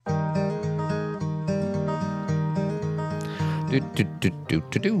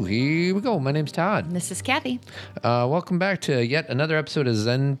Here we go. My name's Todd. This is Cathy. Welcome back to yet another episode of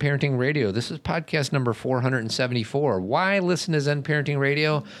Zen Parenting Radio. This is podcast number 474. Why listen to Zen Parenting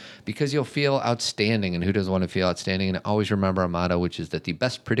Radio? Because you'll feel outstanding, and who doesn't want to feel outstanding? And always remember our motto, which is that the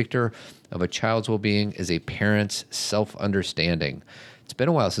best predictor of a child's well-being is a parent's self-understanding. It's been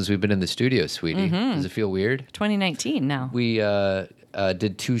a while since we've been in the studio, sweetie. Mm-hmm. Does it feel weird? 2019 now. We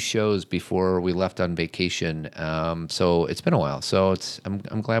did 2 shows before we left on vacation, so it's been a while. So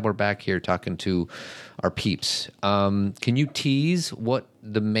I'm glad we're back here talking to our peeps. Can you tease what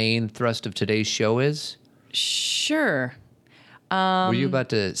the main thrust of today's show is? Sure. Were you about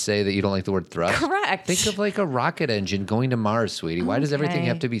to say that you don't like the word thrust? Correct. Think of like a rocket engine going to Mars, sweetie. Why does everything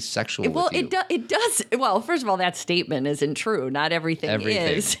have to be sexual with you? It does. Well, first of all, that statement isn't true. Not everything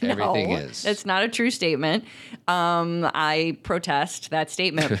is. Everything is. That's not a true statement. I protest that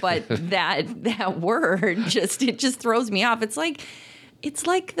statement, but that word just throws me off. It's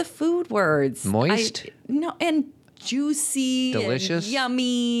like the food words. Moist? And juicy, delicious, and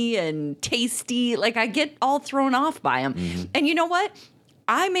yummy, and tasty. Like, I get all thrown off by them. Mm-hmm. And you know what?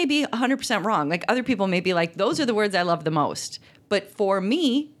 I may be 100% wrong. Like, other people may be like, those are the words I love the most. But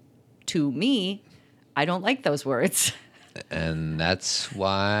to me, I don't like those words. And that's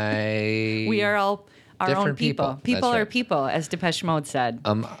why we are all our own people. People are right. People, as Depeche Mode said.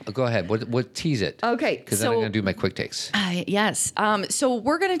 Go ahead. What tease it? Okay. Because then I'm going to do my quick takes. Yes. So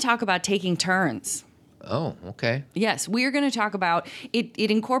we're going to talk about taking turns. Oh, okay. Yes, we're going to talk about it. It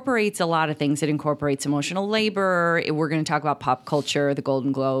incorporates a lot of things. It incorporates emotional labor. We're going to talk about pop culture, the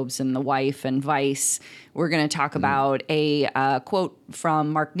Golden Globes, and The Wife, and Vice. We're going to talk about a quote from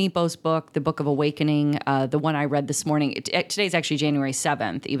Mark Nepo's book, The Book of Awakening, the one I read this morning. Today's actually January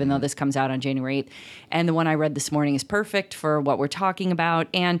 7th, even though this comes out on January 8th. And the one I read this morning is perfect for what we're talking about.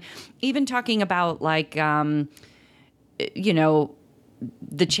 And even talking about, like, the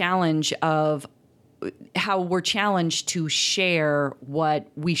challenge of how we're challenged to share what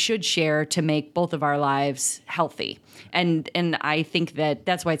we should share to make both of our lives healthy. And I think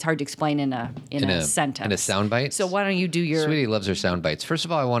that's why it's hard to explain in a sentence. In a soundbite? So why don't you do your... Sweetie loves her sound bites. First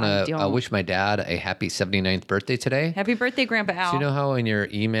of all, I want to wish my dad a happy 79th birthday today. Happy birthday, Grandpa Al. So you know how in your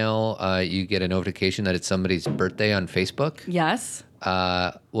email you get a notification that it's somebody's birthday on Facebook? Yes.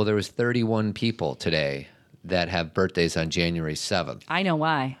 Well, there was 31 people today that have birthdays on January 7th. I know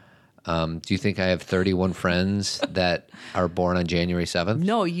why. Do you think I have 31 friends that are born on January 7th?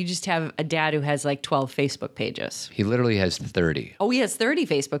 No, you just have a dad who has like 12 Facebook pages. He literally has 30. Oh, he has 30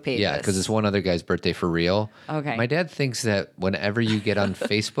 Facebook pages. Yeah, because it's one other guy's birthday for real. Okay. My dad thinks that whenever you get on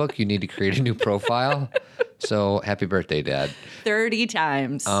Facebook, you need to create a new profile. So happy birthday, Dad. 30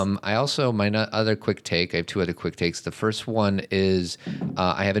 times. I also, my other quick take, I have 2 other quick takes. The first one is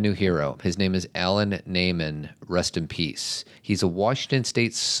I have a new hero. His name is Alan Naiman. Rest in peace. He's a Washington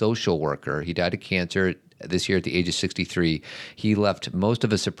State social worker. He died of cancer this year at the age of 63. He left most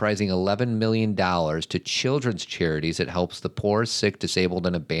of a surprising $11 million to children's charities that helps the poor, sick, disabled,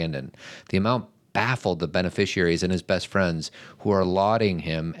 and abandoned. The amount baffled the beneficiaries and his best friends, who are lauding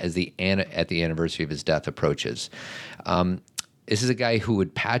him as at the anniversary of his death approaches. This is a guy who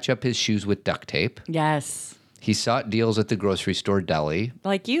would patch up his shoes with duct tape. Yes. He sought deals at the grocery store deli.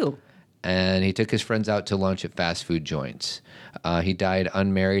 Like you. And he took his friends out to lunch at fast food joints. He died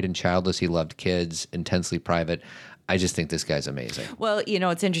unmarried and childless. He loved kids, intensely private. I just think this guy's amazing. Well,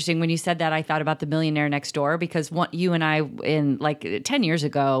 it's interesting. When you said that, I thought about The Millionaire Next Door, because you and I, in like 10 years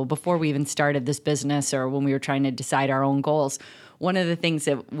ago, before we even started this business or when we were trying to decide our own goals, one of the things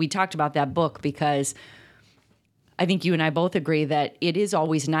that we talked about that book, because I think you and I both agree that it is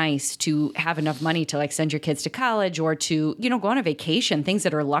always nice to have enough money to like send your kids to college or to, go on a vacation, things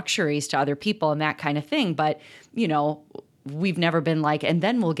that are luxuries to other people and that kind of thing. But, we've never been like, and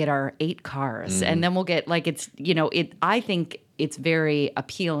then we'll get our 8 cars and then we'll get like, I think it's very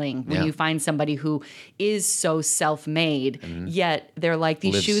appealing when you find somebody who is so self-made, yet they're like,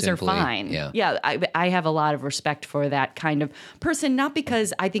 these shoes simply. are fine. Yeah. I have a lot of respect for that kind of person, not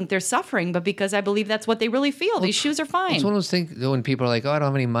because I think they're suffering, but because I believe that's what they really feel. These shoes are fine. It's one of those things when people are like, oh, I don't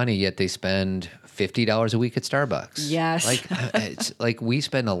have any money, yet they spend $50 a week at Starbucks. Yes. Like, it's like we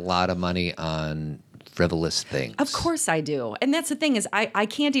spend a lot of money on frivolous things. Of course I do. And that's the thing is I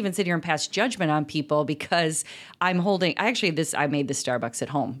can't even sit here and pass judgment on people because I made this Starbucks at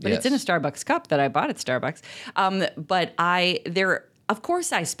home, but it's in a Starbucks cup that I bought at Starbucks. Of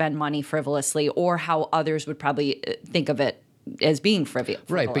course I spend money frivolously, or how others would probably think of it as being frivolous.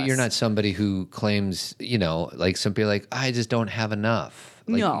 Right, but you're not somebody who claims, like some people are like, I just don't have enough.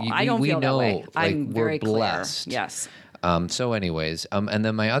 Like, no, I don't feel that way. I'm we're very blessed. Clear. Yes. So anyways, and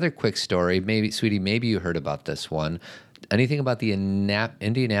then my other quick story, maybe, sweetie, maybe you heard about this one. Anything about the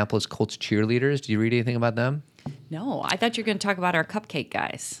Indianapolis Colts cheerleaders? Do you read anything about them? No, I thought you were going to talk about our cupcake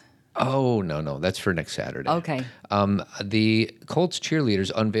guys. Oh, no. That's for next Saturday. Okay. The Colts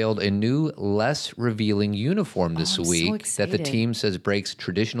cheerleaders unveiled a new, less revealing uniform this I'm so week that the excited. team says breaks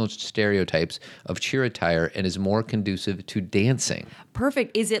traditional stereotypes of cheer attire and is more conducive to dancing.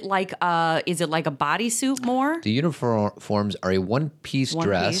 Perfect. Is it like a bodysuit more? The uniforms are a one-piece One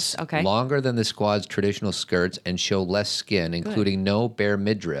dress, piece, okay. longer than the squad's traditional skirts, and show less skin, including no bare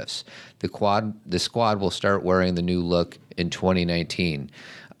midriffs. The squad will start wearing the new look in 2019.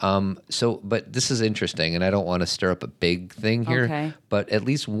 But this is interesting, and I don't want to stir up a big thing here, Okay. but at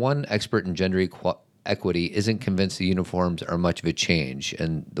least one expert in gender equity isn't convinced the uniforms are much of a change.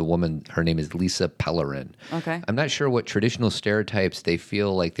 And the woman, her name is Lisa Pellerin. Okay. I'm not sure what traditional stereotypes they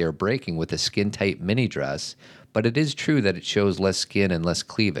feel like they're breaking with a skin-tight mini dress, but it is true that it shows less skin and less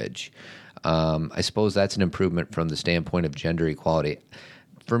cleavage. I suppose that's an improvement from the standpoint of gender equality.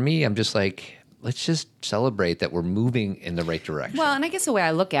 For me, I'm just like, let's just celebrate that we're moving in the right direction. Well, and I guess the way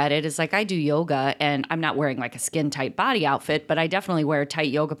I look at it is like I do yoga and I'm not wearing like a skin tight body outfit, but I definitely wear tight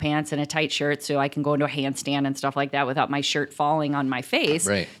yoga pants and a tight shirt so I can go into a handstand and stuff like that without my shirt falling on my face.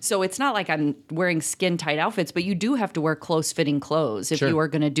 Right. So it's not like I'm wearing skin tight outfits, but you do have to wear close fitting clothes if Sure. you are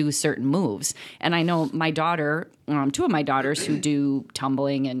going to do certain moves. And I know my daughter, two of my daughters who do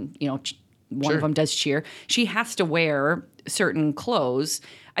tumbling and, one Sure. of them does cheer. She has to wear certain clothes.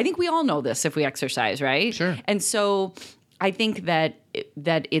 I think we all know this if we exercise, right? Sure. And so I think that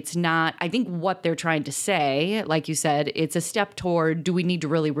it's not, I think what they're trying to say, like you said, it's a step toward, do we need to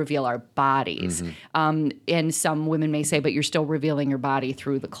really reveal our bodies? And some women may say, but you're still revealing your body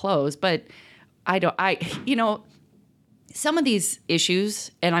through the clothes. But some of these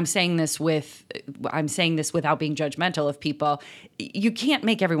issues, and I'm saying this without being judgmental of people, you can't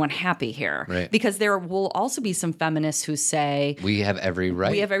make everyone happy here. Right. Because there will also be some feminists who say we have every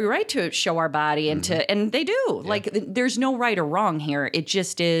right. we have every right to show our body and and they do. Like there's no right or wrong here. It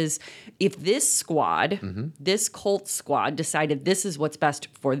just is if this squad, this cult squad decided this is what's best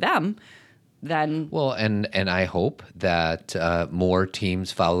for them, then Well, and I hope that more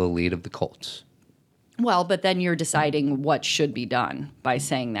teams follow the lead of the Colts. well, but then you're deciding what should be done by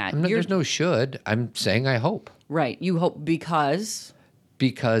saying that. There's no should. I'm saying I hope. Right. You hope because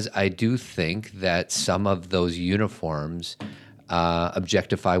I do think that some of those uniforms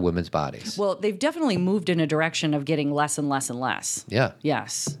objectify women's bodies. well, they've definitely moved in a direction of getting less and less and less. Yeah.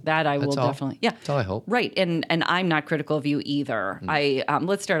 Yes, that I will all. definitely. Yeah, That's all I hope. Right, and I'm not critical of you either. I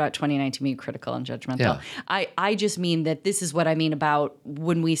let's start out 2019 being critical and judgmental. Yeah. I just mean that this is what I mean about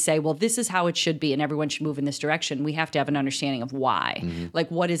when we say, well, this is how it should be, and everyone should move in this direction. We have to have an understanding of why.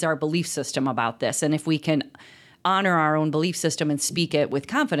 Like, what is our belief system about this? And if we can honor our own belief system and speak it with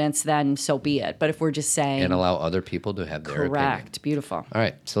confidence, then so be it. But if we're just saying And allow other people to have their opinion. correct, beautiful. All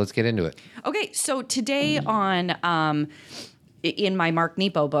right, so let's get into it. Okay, so today on in my Mark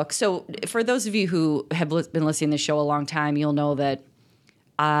Nepo book. So for those of you who have been listening to the show a long time, you'll know that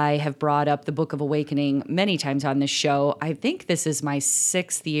I have brought up the Book of Awakening many times on this show. I think this is my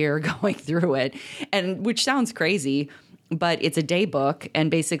 6th year going through it, and which sounds crazy, but it's a day book, and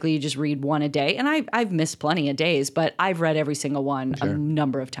basically you just read one a day. And I've missed plenty of days, but I've read every single one a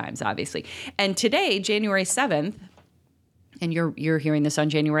number of times, obviously. And today, January 7th, and you're hearing this on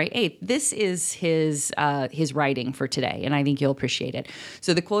January 8th. This is his writing for today, and I think you'll appreciate it.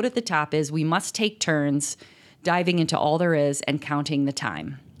 So the quote at the top is, "We must take turns diving into all there is and counting the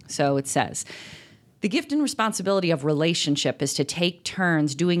time." So it says, "The gift and responsibility of relationship is to take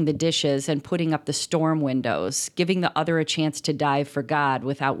turns doing the dishes and putting up the storm windows, giving the other a chance to dive for God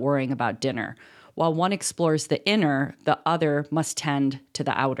without worrying about dinner. While one explores the inner, the other must tend to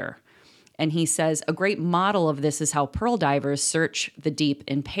the outer." And he says, a great model of this is how pearl divers search the deep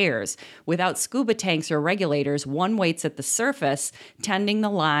in pairs. Without scuba tanks or regulators, one waits at the surface, tending the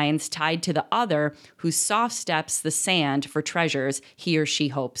lines tied to the other, who soft steps the sand for treasures he or she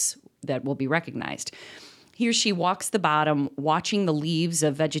hopes that will be recognized. He or she walks the bottom, watching the leaves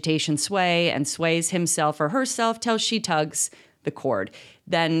of vegetation sway, and sways himself or herself till she tugs the cord.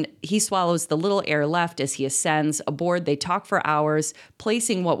 Then he swallows the little air left as he ascends. Aboard, they talk for hours,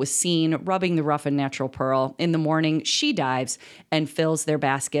 placing what was seen, rubbing the rough and natural pearl. In the morning, she dives and fills their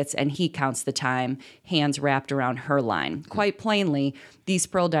baskets, and he counts the time, hands wrapped around her line. Quite plainly, these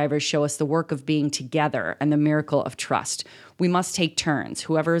pearl divers show us the work of being together and the miracle of trust. We must take turns.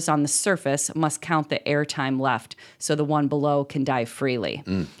 Whoever is on the surface must count the airtime left so the one below can dive freely.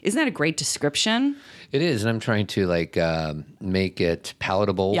 Isn't that a great description? It is, and I'm trying to make it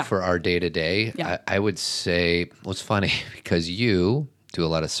palatable Yeah. for our day to day. Yeah. I would say, well, it's funny because you do a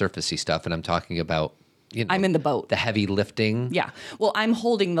lot of surfacey stuff, and I'm talking about I'm in the boat. the heavy lifting. Yeah. Well, I'm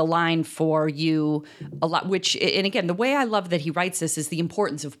holding the line for you a lot, and again, the way I love that he writes this is the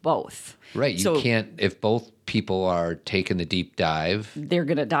importance of both. Right. You can't, if both people are taking the deep dive, they're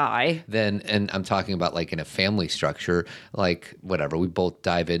going to die. then, and I'm talking about like in a family structure, like whatever, we both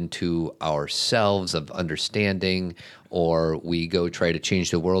dive into ourselves of understanding, or we go try to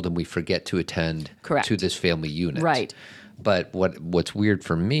change the world and we forget to attend Correct. to this family unit. Right. But what's weird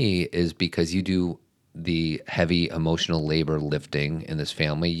for me is because you do the heavy emotional labor lifting in this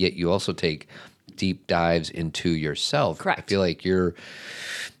family, yet you also take deep dives into yourself. Correct. I feel like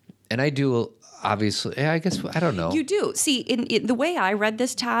and I do, obviously, I guess, I don't know. You do. See, in the way I read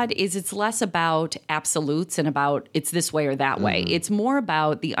this, Todd, is it's less about absolutes and about it's this way or that way. It's more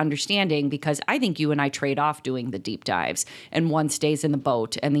about the understanding, because I think you and I trade off doing the deep dives, and one stays in the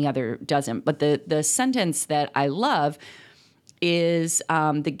boat and the other doesn't. But the sentence that I love is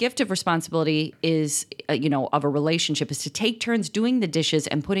the gift of responsibility is, of a relationship is to take turns doing the dishes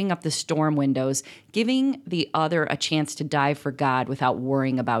and putting up the storm windows, giving the other a chance to die for God without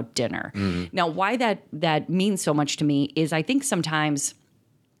worrying about dinner. Now, why that means so much to me is I think sometimes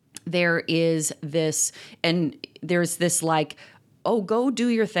there is this, and there's this like, oh, go do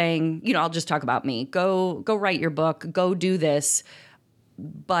your thing. I'll just talk about me. Go write your book. Go do this,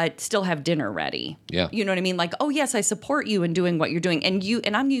 but still have dinner ready. Yeah. You know what I mean? Like, oh yes, I support you in doing what you're doing.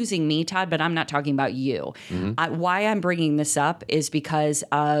 And I'm using me, Todd, but I'm not talking about you. Why I'm bringing this up is because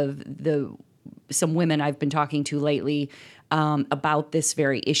of some women I've been talking to lately about this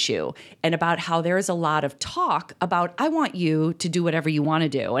very issue, and about how there is a lot of talk about, I want you to do whatever you want to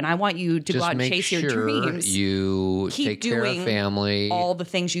do, and I want you to Just go out and make chase your sure dreams. you Keep take care of doing family. all the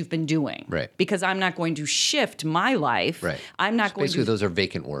things you've been doing. Right. Because I'm not going to shift my life. Right. I'm not going Basically, to. those are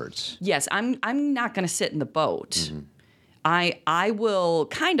vacant words. Yes, I'm not going to sit in the boat. I will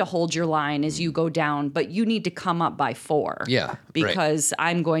kind of hold your line as you go down, but you need to come up by 4. Yeah, right. Because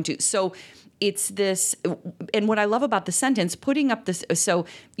I'm going to. So it's this, and what I love about the sentence, putting up this, so,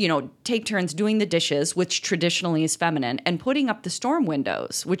 take turns doing the dishes, which traditionally is feminine, and putting up the storm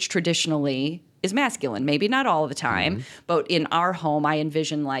windows, which traditionally is masculine. Maybe not all the time, but in our home, I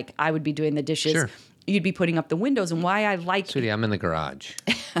envision like I would be doing the dishes. Sure. You'd be putting up the windows. And why I like Sweetie, I'm in the garage.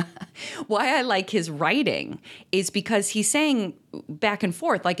 why I like his writing is because he's saying back and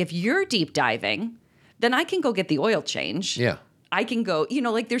forth, like, if you're deep diving, then I can go get the oil change. Yeah. I can go,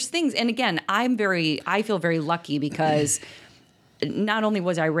 like there's things. And again, I feel very lucky because not only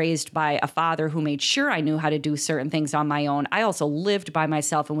was I raised by a father who made sure I knew how to do certain things on my own, I also lived by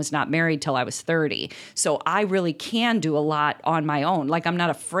myself and was not married till I was 30. So I really can do a lot on my own. Like, I'm not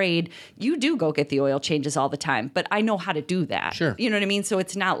afraid. You do go get the oil changes all the time, but I know how to do that. Sure. You know what I mean? So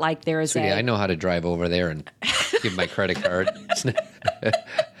it's not like there is Sweetie, I know how to drive over there and give my credit card.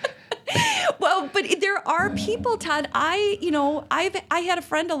 Well, but there are people, Todd. I had a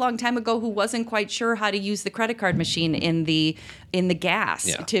friend a long time ago who wasn't quite sure how to use the credit card machine in the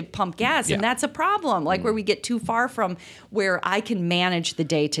gas to pump gas, and that's a problem. Like where we get too far from where I can manage the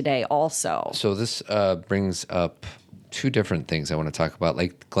day to day. Also, So this brings up two different things I want to talk about,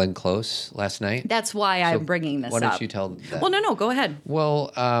 like Glenn Close last night. that's why I'm bringing this Why up. don't you tell that? Well, no, go ahead.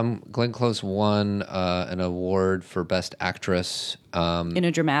 Well, Glenn Close won an award for Best Actress In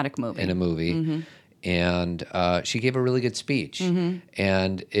a dramatic movie. in a movie. And she gave a really good speech.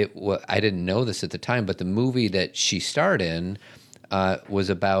 And I didn't know this at the time, but the movie that she starred in was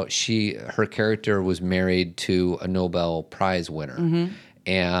about her character was married to a Nobel Prize winner.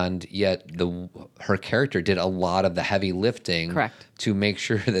 And yet her character did a lot of the heavy lifting Correct. to make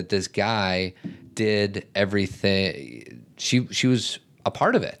sure that this guy did everything. She was a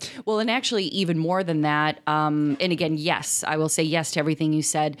part of it. Well, and actually, even more than that, and again, yes, I will say yes to everything you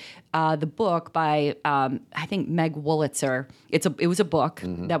said. The book by, I think, Meg Wolitzer, it was a book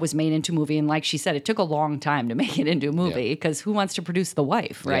that was made into a movie. And like she said, it took a long time to make it into a movie because who wants to produce the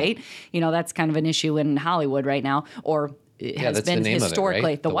wife, right? Yeah. That's kind of an issue in Hollywood right now, or it has that's been the name of it, historically,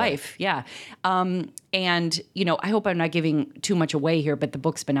 right? the The wife. Yeah. And, I hope I'm not giving too much away here, but the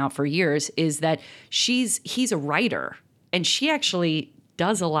book's been out for years, is that he's a writer, and she actually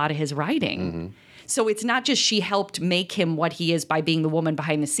does a lot of his writing. So it's not just she helped make him what he is by being the woman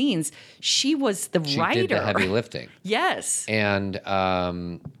behind the scenes. She was the writer. She did the heavy lifting. Yes. And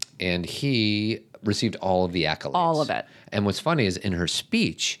he received all of the accolades. All of it. And what's funny is in her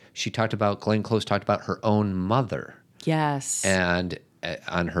speech, Glenn Close talked about her own mother. Yes. And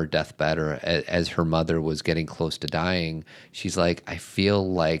on her deathbed or as her mother was getting close to dying, she's like, I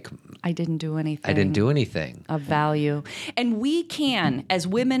feel like I didn't do anything. I didn't do anything of value. And we can, as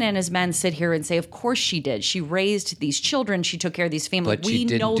women and as men, sit here and say, of course she did. She raised these children. She took care of these families. But she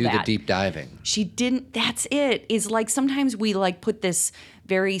didn't do that. the deep diving. She didn't. That's it. Is like sometimes we like put this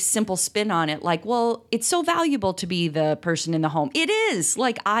very simple spin on it. Like, well, it's so valuable to be the person in the home. It is.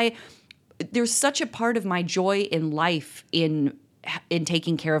 Like there's such a part of my joy in life in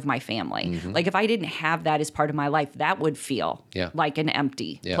taking care of my family. Mm-hmm. Like if I didn't have that as part of my life, that would feel like an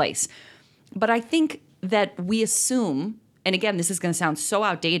empty place. But I think that we assume, and again, this is going to sound so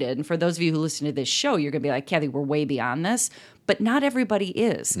outdated, and for those of you who listen to this show, you're going to be like, Cathy, we're way beyond this. But not everybody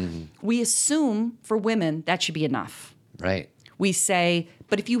is. Mm-hmm. We assume for women that should be enough. Right. We say,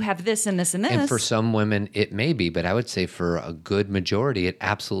 but if you have this and this and this. And for some women, it may be, but I would say for a good majority, it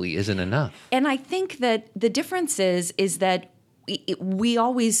absolutely isn't enough. And I think that the difference is that we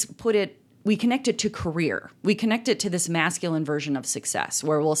always we connect it to career. We connect it to this masculine version of success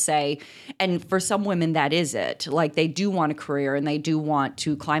where we'll say, and for some women that is it, like they do want a career and they do want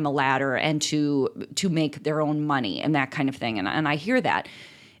to climb a ladder and to make their own money and that kind of thing. And I hear that.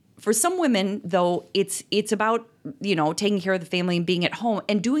 For some women, though, it's about, taking care of the family and being at home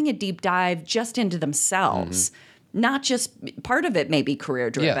and doing a deep dive just into themselves. Mm-hmm. Not just part of it may be career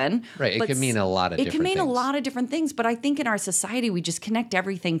driven. Yeah, right. It can mean a lot of different things. It can mean a lot of different things. But I think in our society, we just connect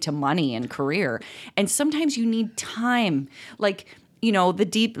everything to money and career. And sometimes you need time. Like,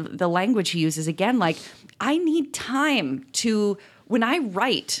 the language he uses again, like, I need time when I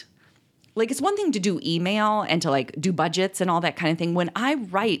write, like it's one thing to do email and to like do budgets and all that kind of thing. When I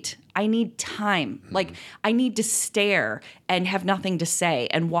write, I need time. Mm-hmm. Like I need to stare and have nothing to say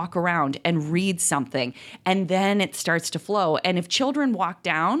and walk around and read something. And then it starts to flow. And if children walk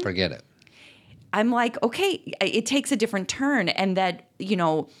down, forget it. I'm like, okay, it takes a different turn. And that,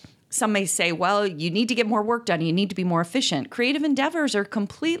 some may say, well, you need to get more work done. You need to be more efficient. Creative endeavors are a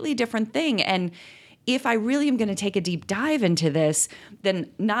completely different thing. And if I really am going to take a deep dive into this, then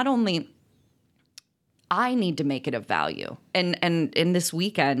not only I need to make it of value. And in this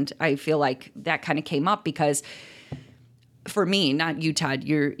weekend, I feel like that kind of came up because for me, not you, Todd,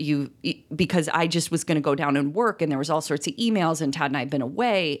 because I just was going to go down and work and there was all sorts of emails and Todd and I had been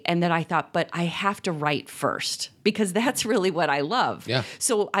away. And then I thought, but I have to write first because that's really what I love. Yeah.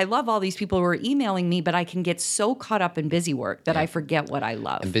 So I love all these people who are emailing me, but I can get so caught up in busy work that I forget what I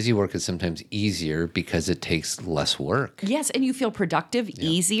love. And busy work is sometimes easier because it takes less work. Yes, and you feel productive,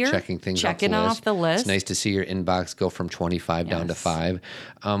 easier. Checking off the list. It's nice to see your inbox go from 25 down to 5.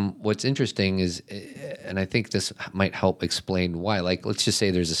 What's interesting is, and I think this might help explain why, like let's just say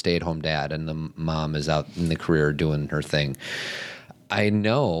there's a stay-at-home dad and the mom is out in the career doing her thing. I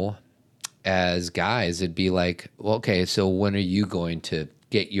know as guys, it'd be like, well, okay, so when are you going to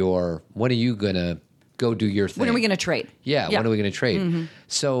when are you going to go do your thing? When are we going to trade? Yeah, when are we going to trade? Mm-hmm.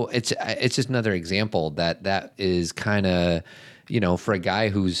 So it's just another example that is kind of, for a guy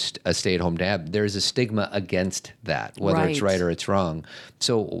who's a stay-at-home dad, there's a stigma against that, whether it's right or it's wrong.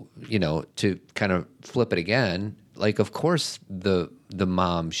 So, to kind of flip it again, like, of course, the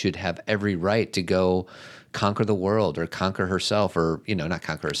mom should have every right to go conquer the world or conquer herself or, not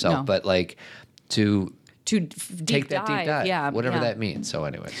conquer herself, but like to take that deep dive, whatever that means. So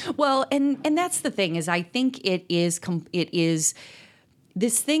anyways. Well, and that's the thing is I think it is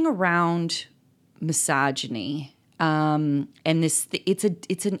this thing around misogyny. And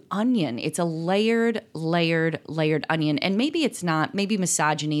it's an onion. It's a layered onion. And maybe it's not, maybe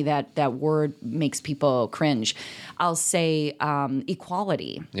misogyny, that word makes people cringe. I'll say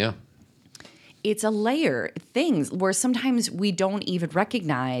equality. Yeah. It's a layer things where sometimes we don't even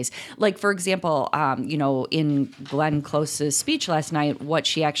recognize. Like, for example, in Glenn Close's speech last night, what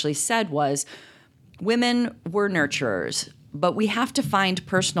she actually said was, women were nurturers, but we have to find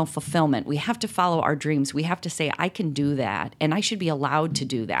personal fulfillment. We have to follow our dreams. We have to say, I can do that, and I should be allowed to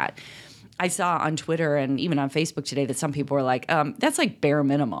do that. I saw on Twitter and even on Facebook today that some people were like, that's like bare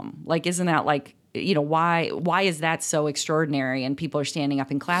minimum. Like, isn't that like, why is that so extraordinary? And people are standing up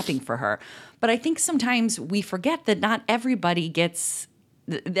and clapping for her. But I think sometimes we forget that not everybody gets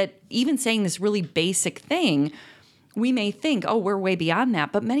that. Even saying this really basic thing, we may think, oh, we're way beyond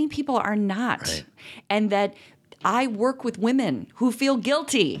that. But many people are not. Right. And that I work with women who feel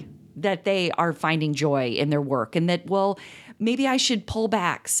guilty that they are finding joy in their work and that, well, maybe I should pull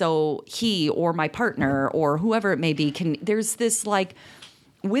back so he or my partner or whoever it may be can. There's this like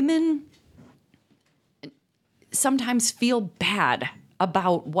women sometimes feel bad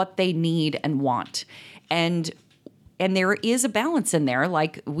about what they need and want. And there is a balance in there.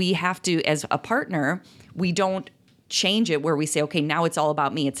 Like we have to, as a partner, we don't change it where we say, okay, now it's all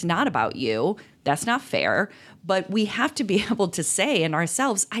about me. It's not about you. That's not fair. But we have to be able to say in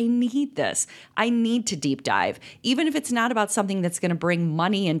ourselves, I need this. I need to deep dive, even if it's not about something that's going to bring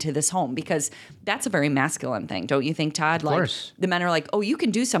money into this home, because that's a very masculine thing. Don't you think, Todd? Of course. The men are like, oh, you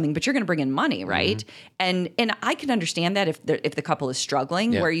can do something, but you're going to bring in money, right? And I can understand that if the couple is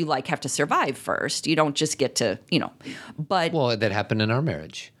struggling, where you like have to survive first. You don't just get to, but. Well, that happened in our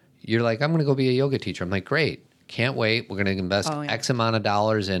marriage. You're like, I'm going to go be a yoga teacher. I'm like, great. Can't wait. We're going to invest X amount of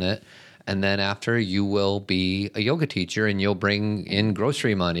dollars in it. And then after, you will be a yoga teacher and you'll bring in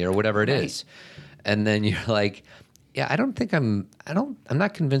grocery money or whatever it is. And then you're like, yeah, I'm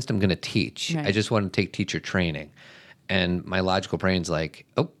not convinced I'm going to teach. Right. I just want to take teacher training. And my logical brain's like,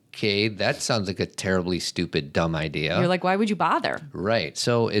 okay, that sounds like a terribly stupid, dumb idea. You're like, why would you bother? Right.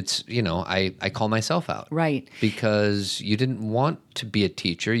 So it's, I call myself out. Right. Because you didn't want to be a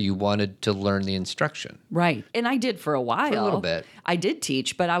teacher. You wanted to learn the instruction. Right. And I did for a while. For a little bit. I did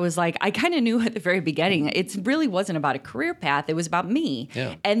teach, but I was like, I kind of knew at the very beginning, it really wasn't about a career path. It was about me.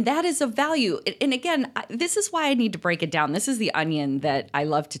 Yeah. And that is of value. And again, this is why I need to break it down. This is the onion that I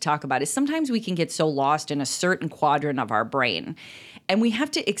love to talk about, is sometimes we can get so lost in a certain quadrant of our brain. And we have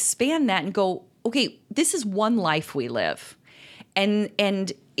to expand that and go, okay, this is one life we live. And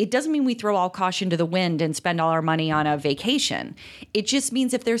it doesn't mean we throw all caution to the wind and spend all our money on a vacation. It just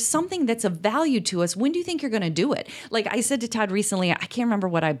means if there's something that's of value to us, when do you think you're going to do it? Like I said to Todd recently, I can't remember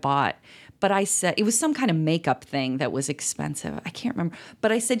what I bought, but I said it was some kind of makeup thing that was expensive. I can't remember.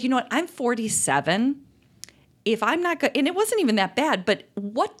 But I said, you know what? I'm 47. If I'm not good, and it wasn't even that bad, but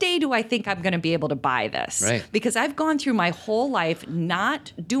what day do I think I'm going to be able to buy this? Right. Because I've gone through my whole life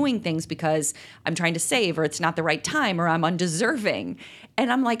not doing things because I'm trying to save, or it's not the right time, or I'm undeserving.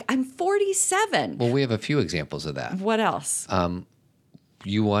 And I'm like, I'm 47. Well, we have a few examples of that. What else?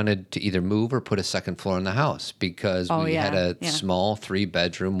 You wanted to either move or put a second floor in the house because we had a small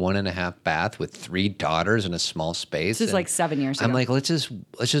 3-bedroom, 1.5 bath with 3 daughters in a small space. This is like 7 years ago. I'm like, let's just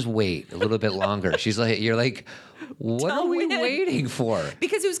wait a little bit longer. She's like, you're like, what are we waiting for?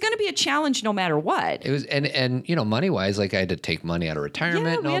 Because it was going to be a challenge no matter what. It was, and money wise, like I had to take money out of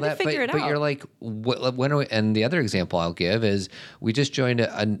retirement and all had to that. figure it But out. you're like, and the other example I'll give is we just joined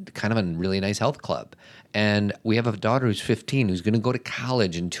a kind of a really nice health club. And we have a daughter who's 15 who's going to go to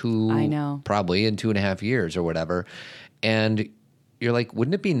college in probably in 2.5 years or whatever. And you're like,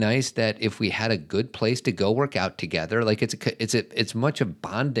 wouldn't it be nice that if we had a good place to go work out together? Like it's much of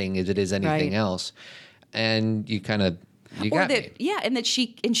bonding as it is anything else. And you kind of got me. Yeah, and that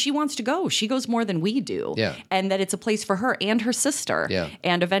she wants to go. She goes more than we do. Yeah. And that it's a place for her and her sister. Yeah.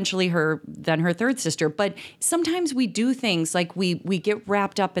 And eventually her third sister. But sometimes we do things like we get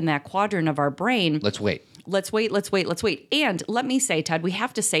wrapped up in that quadrant of our brain. Let's wait. Let's wait. And let me say, Ted, we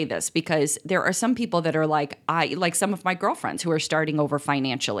have to say this because there are some people that are like some of my girlfriends who are starting over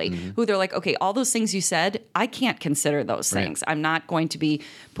financially, who they're like, okay, all those things you said, I can't consider those things. I'm not going to be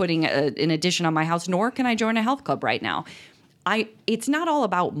putting an addition on my house, nor can I join a health club right now. It's not all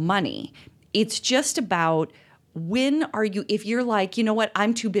about money. It's just about if you're like, you know what,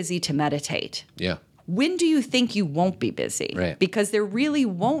 I'm too busy to meditate. Yeah. When do you think you won't be busy? Right. Because there really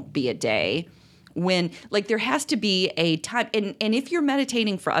won't be a day when, like, there has to be a time. And if you're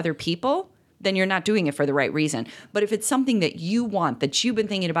meditating for other people, then you're not doing it for the right reason. But if it's something that you want, that you've been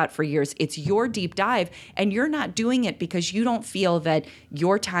thinking about for years, it's your deep dive, and you're not doing it because you don't feel that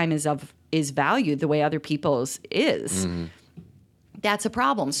your time is valued the way other people's is. That's a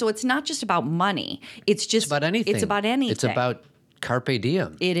problem. So it's not just about money. It's about anything. It's about anything. It's about carpe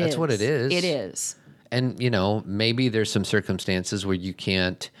diem. That's what it is. It is. And, maybe there's some circumstances where you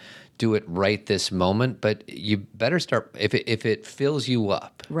can't do it right this moment, but you better start if it fills you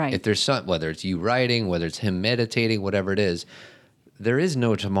up. Right. If there's whether it's you writing, whether it's him meditating, whatever it is, there is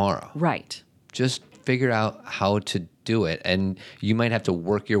no tomorrow. Right. Just figure out how to do it, and you might have to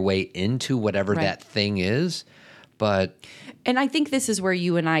work your way into whatever that thing is, but. And I think this is where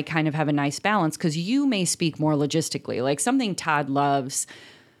you and I kind of have a nice balance, because you may speak more logistically, like something Todd loves.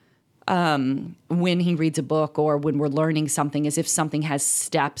 When he reads a book or when we're learning something, as if something has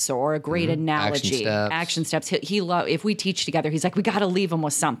steps or a great analogy, action steps. If we teach together, he's like, we got to leave him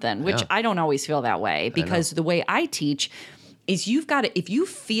with something, which I don't always feel that way, because the way I teach is if you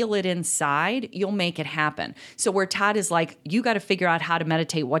feel it inside, you'll make it happen. So where Todd is like, you got to figure out how to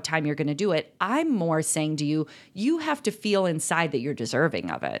meditate, what time you're going to do it. I'm more saying to you, you have to feel inside that you're deserving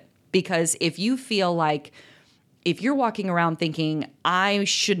of it. Because if you feel like, if you're walking around thinking, I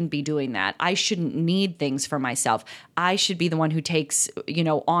shouldn't be doing that, I shouldn't need things for myself, I should be the one who takes,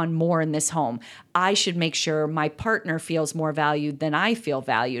 on more in this home, I should make sure my partner feels more valued than I feel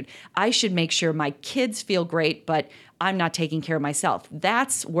valued, I should make sure my kids feel great, but I'm not taking care of myself.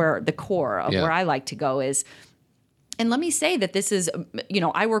 That's where the core of where I like to go is. And let me say that this is,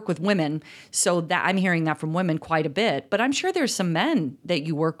 I work with women, so that I'm hearing that from women quite a bit. But I'm sure there's some men that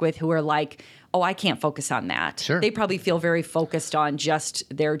you work with who are like, oh, I can't focus on that. Sure. They probably feel very focused on just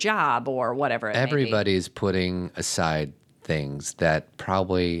their job or whatever it may be. Everybody's putting aside things that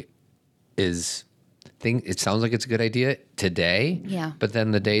probably it sounds like it's a good idea today. Yeah. But then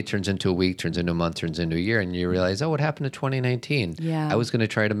the day turns into a week, turns into a month, turns into a year, and you realize, oh, what happened to 2019? Yeah. I was going to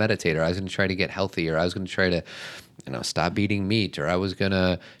try to meditate, or I was going to try to get healthy, or I was going to try to stop eating meat, or I was going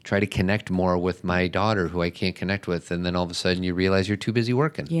to try to connect more with my daughter who I can't connect with. And then all of a sudden you realize you're too busy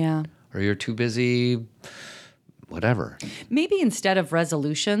working. Yeah. Or you're too busy whatever. Maybe instead of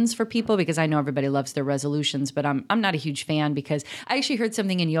resolutions for people, because I know everybody loves their resolutions, but I'm not a huge fan, because I actually heard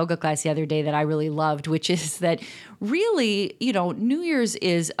something in yoga class the other day that I really loved, which is that really, New Year's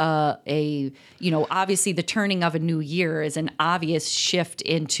is obviously the turning of a new year is an obvious shift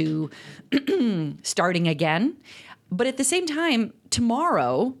into starting again. But at the same time,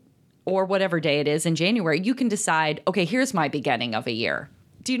 tomorrow or whatever day it is in January, you can decide, okay, here's my beginning of a year.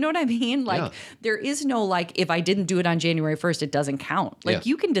 Do you know what I mean? There is no, if I didn't do it on January 1st, it doesn't count.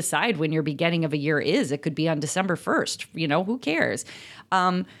 You can decide when your beginning of a year is. It could be on December 1st. Who cares?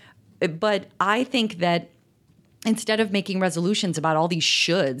 But I think that instead of making resolutions about all these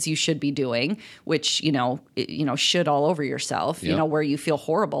shoulds you should be doing, which, should all over yourself, where you feel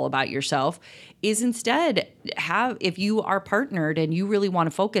horrible about yourself, is instead if you are partnered and you really want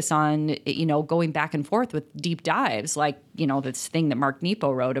to focus on, going back and forth with deep dives, this thing that Mark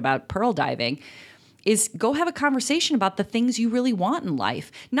Nepo wrote about pearl diving, is go have a conversation about the things you really want in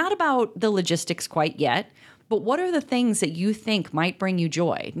life, not about the logistics quite yet, but what are the things that you think might bring you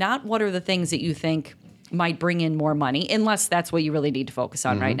joy, not what are the things that you think might bring in more money, unless that's what you really need to focus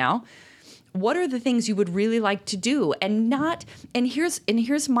on right now. What are the things you would really like to do? And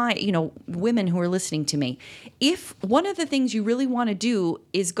here's my, women who are listening to me. If one of the things you really want to do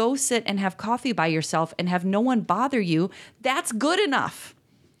is go sit and have coffee by yourself and have no one bother you, that's good enough.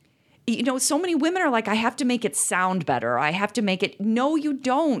 So many women are like, I have to make it sound better. I have to make it. No, you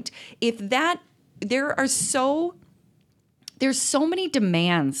don't. There's so many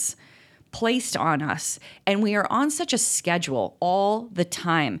demands placed on us, and we are on such a schedule all the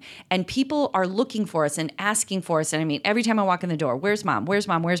time, and people are looking for us and asking for us. And I mean, every time I walk in the door, where's mom? Where's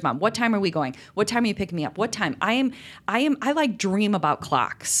mom? Where's mom? What time are we going? What time are you picking me up? What time? I dream about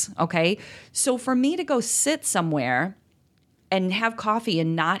clocks. Okay. So for me to go sit somewhere and have coffee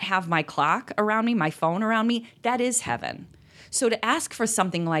and not have my clock around me, my phone around me, that is heaven. So to ask for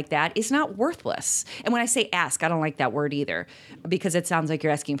something like that is not worthless. And when I say ask, I don't like that word either, because it sounds like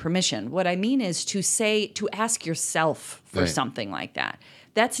you're asking permission. What I mean is to ask yourself for something like that.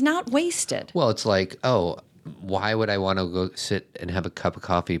 That's not wasted. Well, it's like, why would I want to go sit and have a cup of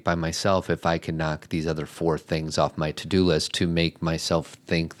coffee by myself if I can knock these other 4 things off my to-do list to make myself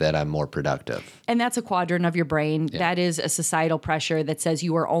think that I'm more productive? And that's a quadrant of your brain. Yeah. That is a societal pressure that says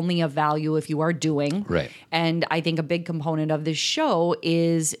you are only of value if you are doing. Right. And I think a big component of this show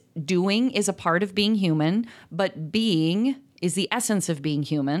is doing is a part of being human, but being is the essence of being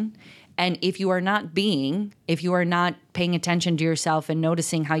human. And if you are not paying attention to yourself and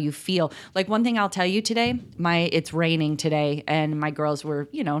noticing how you feel, like one thing I'll tell you today, it's raining today, and my girls were,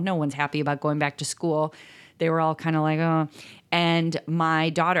 no one's happy about going back to school. They were all kind of like, oh. And my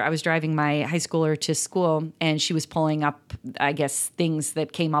daughter, I was driving my high schooler to school, and she was pulling up, I guess, things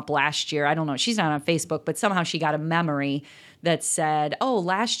that came up last year. I don't know. She's not on Facebook, but somehow she got a memory that said, oh,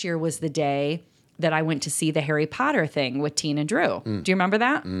 last year was the day that I went to see the Harry Potter thing with Tina and Drew. Do you remember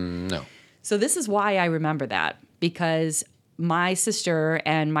that? No. So this is why I remember that, because my sister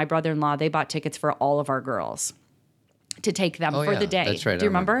and my brother-in-law, they bought tickets for all of our girls to take them for the day. That's right. Do you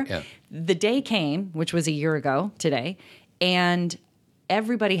remember? Yeah. The day came, which was a year ago today, and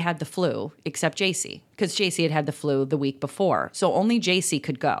everybody had the flu except JC, because JC had the flu the week before. So only JC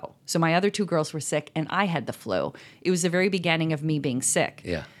could go. So my other 2 girls were sick, and I had the flu. It was the very beginning of me being sick.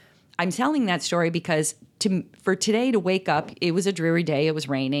 Yeah. I'm telling that story because for today to wake up, it was a dreary day, it was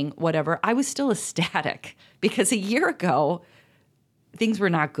raining, whatever. I was still ecstatic because a year ago, things were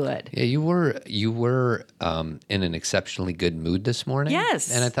not good. Yeah, you were in an exceptionally good mood this morning. Yes.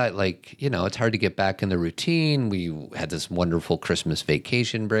 And I thought, it's hard to get back in the routine. We had this wonderful Christmas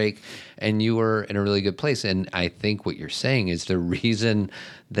vacation break, and you were in a really good place. And I think what you're saying is the reason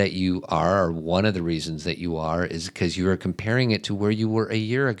that you are, or one of the reasons that you are, is because you are comparing it to where you were a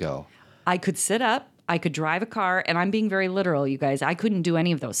year ago. I could sit up, I could drive a car, and I'm being very literal, you guys. I couldn't do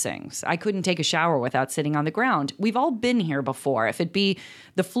any of those things. I couldn't take a shower without sitting on the ground. We've all been here before. If it be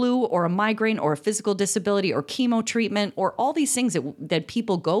the flu or a migraine or a physical disability or chemo treatment or all these things that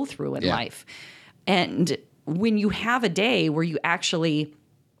people go through in life. And when you have a day where you actually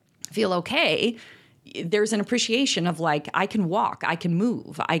feel okay, there's an appreciation of like, I can walk, I can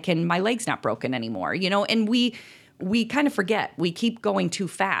move, my leg's not broken anymore, and we kind of forget. We keep going too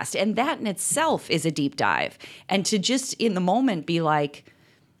fast. And that in itself is a deep dive. And to just in the moment be like,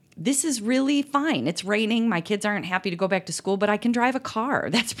 this is really fine. It's raining. My kids aren't happy to go back to school, but I can drive a car.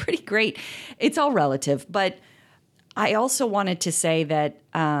 That's pretty great. It's all relative. But I also wanted to say that,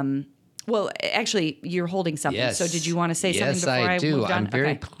 well, actually, you're holding something. Yes. So did you want to say something before I do. moved on? I'm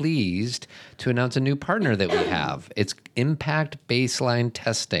very pleased to announce a new partner that we have. It's Impact Baseline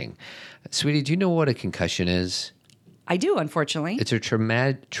Testing. Sweetie, do you know what a concussion is? I do, unfortunately. It's a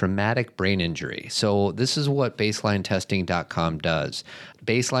traumatic brain injury. So this is what baselinetesting.com does.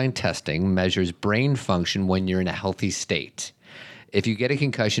 Baseline testing measures brain function when you're in a healthy state. If you get a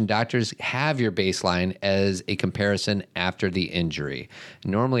concussion, doctors have your baseline as a comparison after the injury.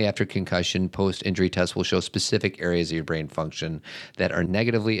 Normally, after concussion, post-injury tests will show specific areas of your brain function that are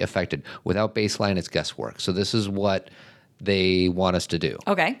negatively affected. Without baseline, it's guesswork. So this is what they want us to do.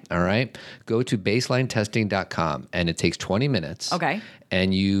 Okay. All right. Go to baselinetesting.com, and it takes 20 minutes. Okay.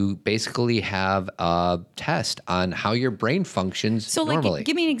 And you basically have a test on how your brain functions normally. So,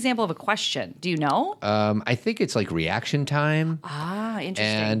 give me an example of a question. Do you know? I think it's like reaction time. Ah,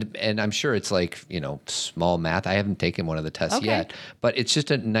 interesting. And I'm sure it's like, small math. I haven't taken one of the tests yet. But it's just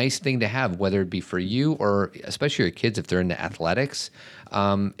a nice thing to have, whether it be for you or especially your kids if they're into athletics.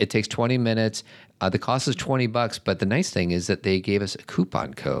 It takes 20 minutes. The cost is $20, but the nice thing is that they gave us a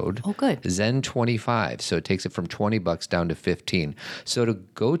coupon code. Oh, good. Zen25. So it takes it from $20 down to $15. So to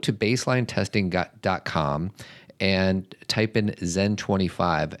go to baselinetesting.com and type in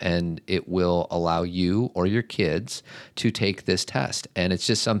Zen25, and it will allow you or your kids to take this test. And it's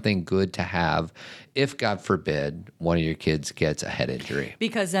just something good to have if, God forbid, one of your kids gets a head injury.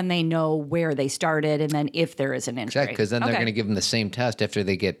 Because then they know where they started and then if there is an injury. Exactly, because then they're going to give them the same test after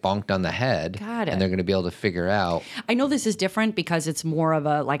they get bonked on the head. Got it. And they're going to be able to figure out. I know this is different because it's more of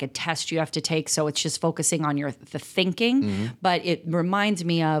a test you have to take, so it's just focusing on the thinking. Mm-hmm. But it reminds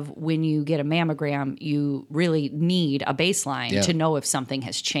me of when you get a mammogram, you really need a baseline to know if something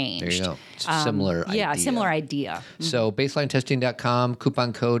has changed. There you go. It's a similar idea. Yeah, similar idea. Mm-hmm. So baselinetesting.com,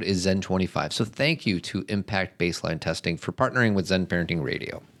 coupon code is Zen25. So thank you to Impact Baseline Testing for partnering with Zen Parenting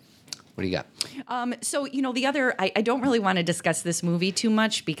Radio. What do you got? So, the other, I don't really want to discuss this movie too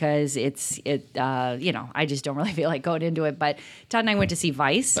much because I just don't really feel like going into it. But Todd and I went to see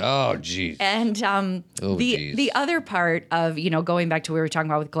Vice. Oh, geez. And the other part of, going back to what we were talking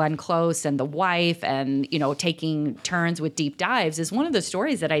about with Glenn Close and the wife and, taking turns with deep dives is one of the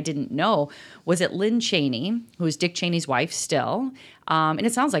stories that I didn't know was that Lynn Cheney, who's Dick Cheney's wife still, and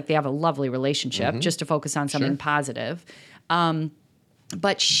it sounds like they have a lovely relationship, just to focus on something positive.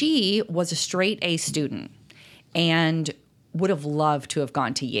 But she was a straight A student and would have loved to have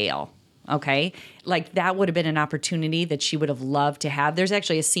gone to Yale. Okay. Like that would have been an opportunity that she would have loved to have. There's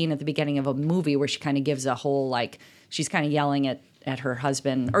actually a scene at the beginning of a movie where she kind of gives a whole, she's kind of yelling at her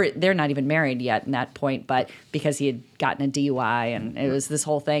husband, or they're not even married yet in that point, but because he had gotten a DUI and it was this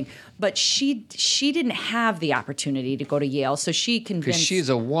whole thing. But she didn't have the opportunity to go to Yale, so she convinced... Because she's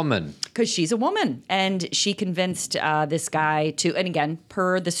a woman. Because she's a woman. And she convinced this guy to, and again,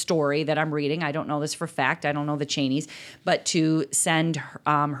 per the story that I'm reading, I don't know this for fact, I don't know the Cheneys, but to send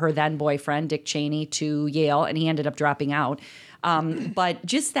her then boyfriend, Dick Cheney, to Yale, and he ended up dropping out. But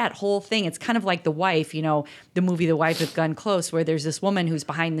just that whole thing, it's kind of like The Wife, the movie The Wife with Glenn Close, where there's this woman who's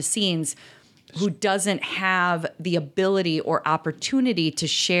behind the scenes who doesn't have the ability or opportunity to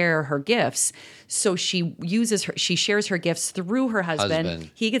share her gifts. So she shares her gifts through her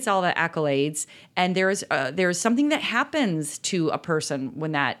husband. He gets all the accolades. And there's something that happens to a person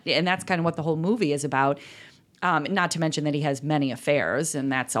and that's kind of what the whole movie is about. Not to mention that he has many affairs,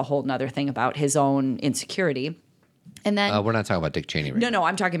 and that's a whole nother thing about his own insecurity. And then we're not talking about Dick Cheney right now. No,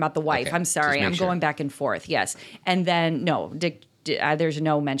 I'm talking about the wife. Okay. I'm sorry. I'm going back and forth. Yes. And then, no, Dick there's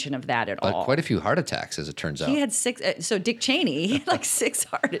no mention of that at all. Quite a few heart attacks, as it turns out. He had 6. So Dick Cheney, he had like 6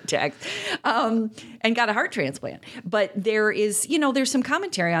 heart attacks, and got a heart transplant. But there is, there's some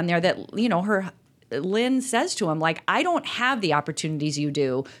commentary on there that, Lynn says to him, like, I don't have the opportunities you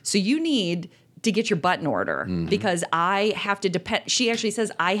do, so you need to get your butt in order because I have to depend. She actually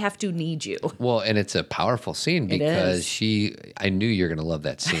says, I have to need you. Well, and it's a powerful scene because I knew you're going to love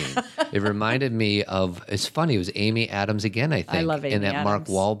that scene. It reminded me of, it's funny, it was Amy Adams again, I think. I love Amy in that Adams.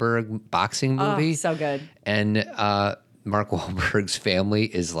 Mark Wahlberg boxing movie. Oh, so good. And Mark Wahlberg's family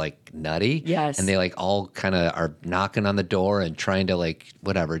is like nutty. Yes. And they like all kind of are knocking on the door and trying to like,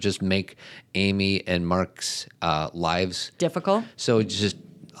 whatever, just make Amy and Mark's lives Difficult. So just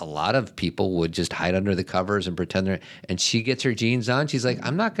a lot of people would just hide under the covers and pretend they're, and she gets her jeans on. She's like,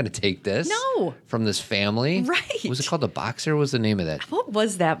 I'm not going to take this from this family. Right. Was it called The Boxer? What was the name of that? What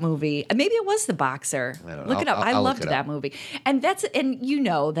was that movie? Maybe it was The Boxer. I don't know. Look it up. I loved that movie. And you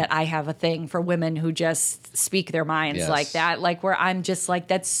know that I have a thing for women who just speak their minds like that, like where I'm just like,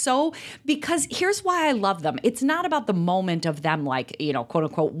 that's so, because here's why I love them. It's not about the moment of them like, quote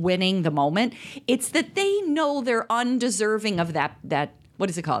unquote, winning the moment. It's that they know they're undeserving of that what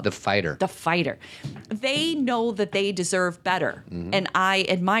is it called? The fighter. The fighter. They know that they deserve better. And I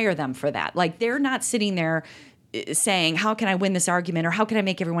admire them for that. Like, they're not sitting there saying, how can I win this argument or how can I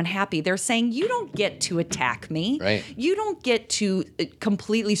make everyone happy? They're saying, you don't get to attack me. Right. You don't get to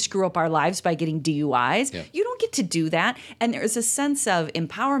completely screw up our lives by getting DUIs. Yeah. You don't get to do that. And there's a sense of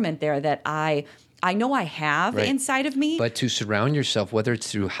empowerment there that I know I have inside of me. But to surround yourself, whether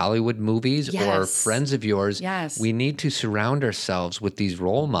it's through Hollywood movies or friends of yours, we need to surround ourselves with these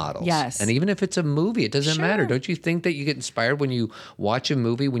role models. Yes. And even if it's a movie, it doesn't matter. Don't you think that you get inspired when you watch a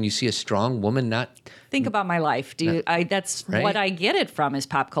movie, when you see a strong woman not... Think about my life. That's what I get it from is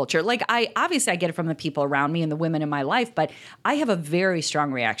pop culture. Like, obviously I get it from the people around me and the women in my life, but I have a very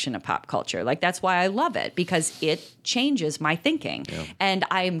strong reaction to pop culture. Like, that's why I love it, because it changes my thinking. Yeah. And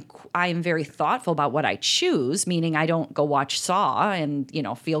I am very thoughtful about what I choose, meaning I don't go watch Saw and,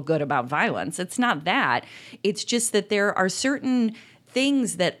 feel good about violence. It's not that. It's just that there are certain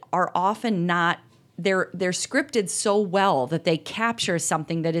things that are often not, they're scripted so well that they capture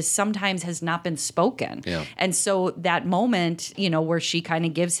something that is sometimes has not been spoken. Yeah. And so that moment, where she kind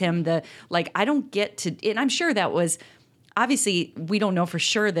of gives him the, like, I don't get to, and I'm sure that was, obviously we don't know for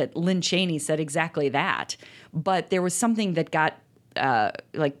sure that Lynn Cheney said exactly that, but there was something that got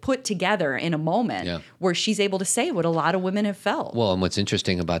put together in a moment where she's able to say what a lot of women have felt. Well, and what's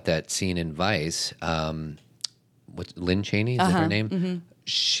interesting about that scene in Vice, what's Lynn Cheney, is that her name? Mm-hmm.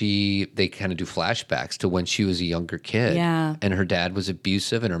 They kind of do flashbacks to when she was a younger kid. Yeah. And her dad was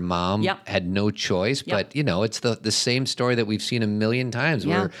abusive and her mom had no choice. But, it's the same story that we've seen a million times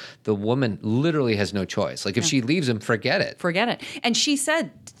where the woman literally has no choice. Like, if she leaves him, forget it. Forget it. And she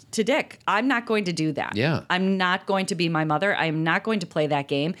said to Dick, I'm not going to do that. Yeah. I'm not going to be my mother. I'm not going to play that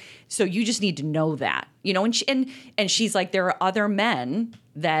game. So you just need to know that. And she's like, there are other men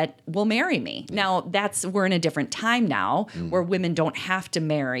that will marry me. Now, we're in a different time now where women don't have to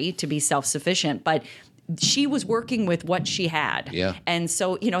marry to be self-sufficient, but she was working with what she had. Yeah. And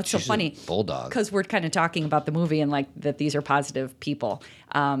so, it's She's so funny. Bulldog. Because we're kind of talking about the movie and like that these are positive people.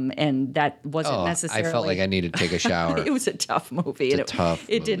 And that wasn't necessarily. I felt like I needed to take a shower. It was a tough movie.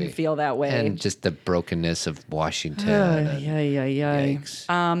 It didn't feel that way. And just the brokenness of Washington. Yikes.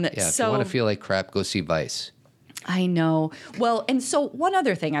 If you want to feel like crap, go see Vice. I know. Well, and so one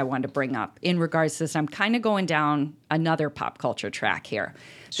other thing I wanted to bring up in regards to this, I'm kind of going down another pop culture track here.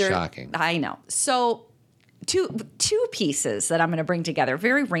 Shocking. I know. So two pieces that I'm going to bring together,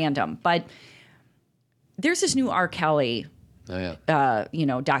 very random, but there's this new R. Kelly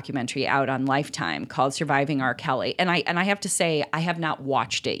documentary out on Lifetime called Surviving R. Kelly. And I have to say, I have not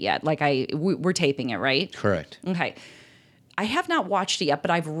watched it yet. Like we're taping it, right? Correct. Okay. I have not watched it yet,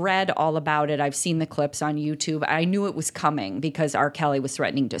 but I've read all about it. I've seen the clips on YouTube. I knew it was coming because R. Kelly was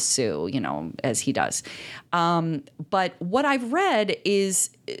threatening to sue, as he does. But what I've read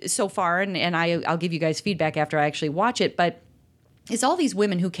is so far, and I'll give you guys feedback after I actually watch it, but is all these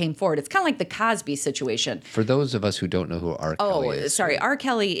women who came forward. It's kind of like the Cosby situation. For those of us who don't know who R. Kelly is. Sorry. R.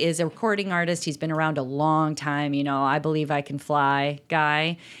 Kelly is a recording artist. He's been around a long time, I Believe I Can Fly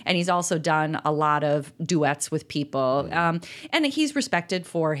guy. And he's also done a lot of duets with people. And he's respected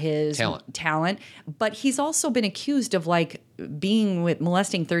for his talent. But he's also been accused of being with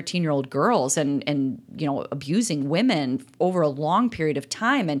molesting 13-year-old girls and abusing women over a long period of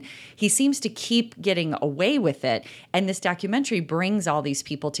time. And he seems to keep getting away with it. And this documentary brings all these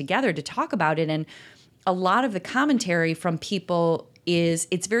people together to talk about it. And a lot of the commentary from people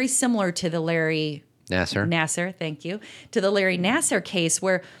it's very similar to the Larry Nasser, thank you. To the Larry Nasser case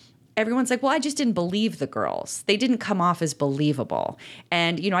where everyone's like, well, I just didn't believe the girls. They didn't come off as believable.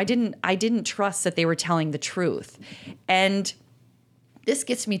 And, I didn't trust that they were telling the truth. And this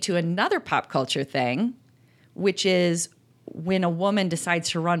gets me to another pop culture thing, which is when a woman decides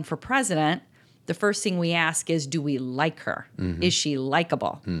to run for president, the first thing we ask is, do we like her? Mm-hmm. Is she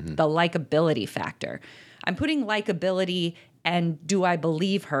likable? Mm-hmm. The likability factor. I'm putting likability and do I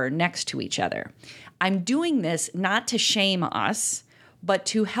believe her next to each other. I'm doing this not to shame us, but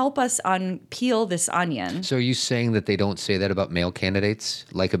to help us peel this onion. So are you saying that they don't say that about male candidates,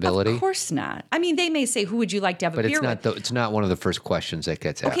 likability? Of course not. I mean, they may say, who would you like to have a beer with? But it's not one of the first questions that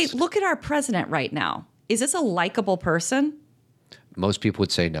gets asked. Okay, look at our president right now. Is this a likable person? Most people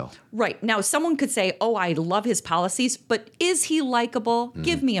would say no. Right. Now, someone could say, oh, I love his policies, but is he likable? Mm-hmm.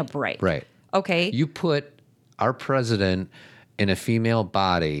 Give me a break. Right. Okay. You put our president in a female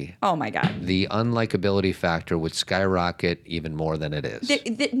body. Oh, my God. The unlikability factor would skyrocket even more than it is.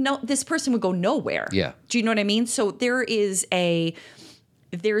 This person would go nowhere. Yeah. Do you know what I mean? So there's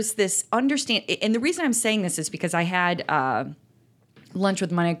this understanding. And the reason I'm saying this is because I had lunch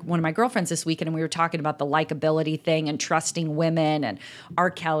with one of my girlfriends this weekend, and we were talking about the likability thing and trusting women and R.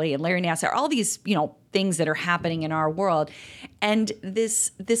 Kelly and Larry Nasser, all these, things that are happening in our world. And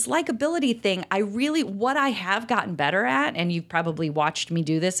this likability thing, what I have gotten better at, and you've probably watched me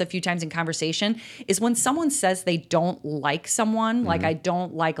do this a few times in conversation, is when someone says they don't like someone, mm-hmm. like I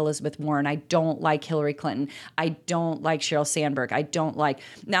don't like Elizabeth Warren, I don't like Hillary Clinton, I don't like Sheryl Sandberg,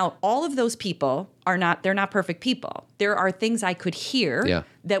 now all of those people they're not perfect people. There are things I could hear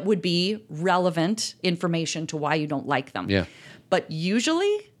that would be relevant information to why you don't like them. Yeah. But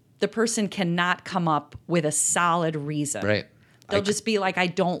usually the person cannot come up with a solid reason. Right. They'll just be like, I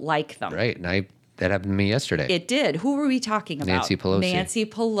don't like them. Right. And that happened to me yesterday. It did. Who were we talking about? Nancy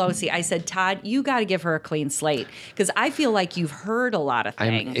Pelosi. I said, Todd, you got to give her a clean slate because I feel like you've heard a lot of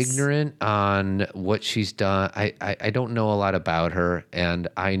things. I'm ignorant on what she's done. I don't know a lot about her, and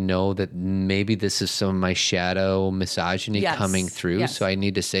I know that maybe this is some of my shadow misogyny coming through, yes. So I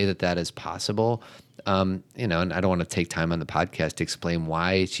need to say that is possible. And I don't want to take time on the podcast to explain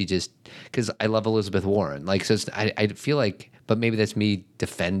why because I love Elizabeth Warren. So I feel like, but maybe that's me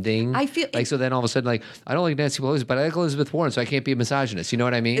defending. I feel so then all of a sudden, I don't like Nancy Pelosi, but I like Elizabeth Warren, so I can't be a misogynist. You know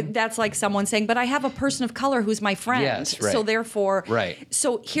what I mean? That's like someone saying, but I have a person of color who's my friend. Yes, right. So therefore, right.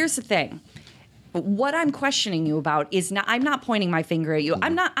 So here's the thing. What I'm questioning you about is not, I'm not pointing my finger at you.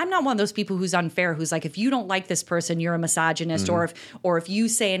 Mm-hmm. I'm not one of those people who's unfair, who's like, if you don't like this person, you're a misogynist, mm-hmm. or if you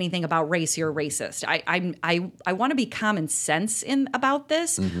say anything about race, you're a racist. I want to be common sense about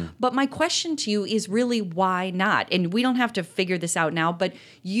this, mm-hmm. but my question to you is really why not? And we don't have to figure this out now, but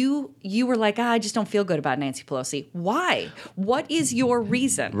you were like, I just don't feel good about Nancy Pelosi. Why? What is your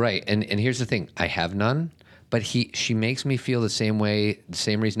reason? Right. And here's the thing. I have none. But she makes me feel the same way, the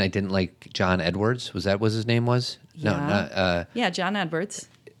same reason I didn't like John Edwards. Was that what his name was? Yeah. No, not. John Edwards.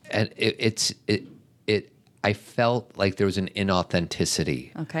 And I felt like there was an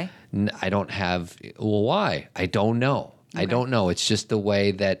inauthenticity. Okay. I don't have. Well, why? I don't know. Okay. I don't know. It's just the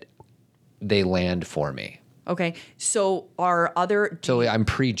way that they land for me. Okay. So I'm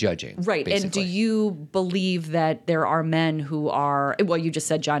prejudging. Right. Basically. And do you believe that there are men who are, well, you just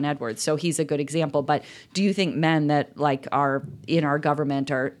said John Edwards, so he's a good example, but do you think men that are in our government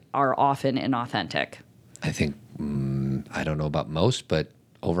are often inauthentic? I think, I don't know about most, but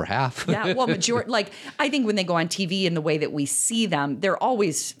over half. Yeah, well, I think when they go on TV and the way that we see them, they're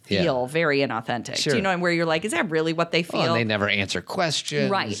always feel very inauthentic. Sure. Do you know, and where you're like, is that really what they feel? Well, and they never answer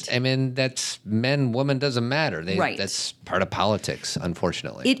questions. Right. I mean, that's men, woman, doesn't matter. Right. That's part of politics,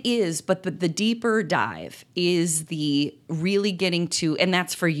 unfortunately. It is, but the deeper dive is the really getting to, and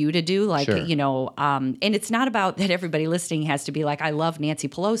that's for you to do, sure. And it's not about that everybody listening has to be like, I love Nancy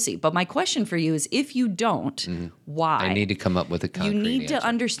Pelosi. But my question for you is, if you don't, mm-hmm. why? I need to come up with a concrete You need answer.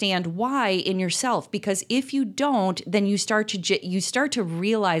 to understand why in yourself, because if you don't, then you start to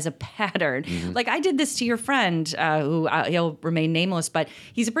realize a pattern. Mm-hmm. Like I did this to your friend, who he'll remain nameless, but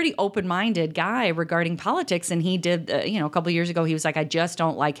he's a pretty open-minded guy regarding politics, and he did, a couple of years ago, he was like, I just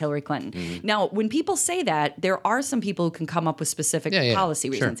don't like Hillary Clinton. Mm-hmm. Now, when people say that, there are some people who can come up with specific policy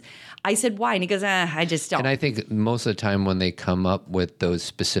reasons. Sure. I said, why? And he goes, I just don't. And I think most of the time when they come up with those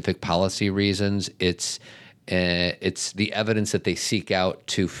specific policy reasons, it's the evidence that they seek out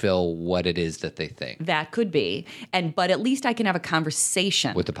to fill what it is that they think. That could be. But at least I can have a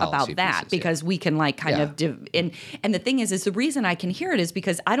conversation with the policy about that pieces, because we can and the thing is the reason I can hear it is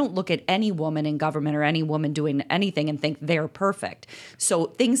because I don't look at any woman in government or any woman doing anything and think they're perfect. So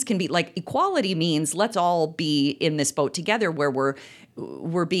things can be like equality means let's all be in this boat together where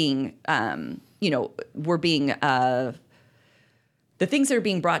we're being we're being the things that are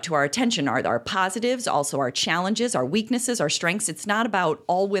being brought to our attention are our positives, also our challenges, our weaknesses, our strengths. It's not about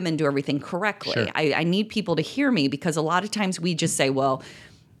all women do everything correctly. Sure. I need people to hear me, because a lot of times we just say, well,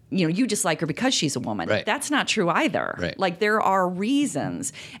 you just like her because she's a woman. Right. That's not true either. Right. Like, there are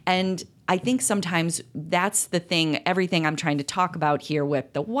reasons. And I think sometimes that's the thing, everything I'm trying to talk about here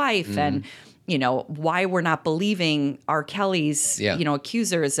with the wife and, why we're not believing R. Kelly's,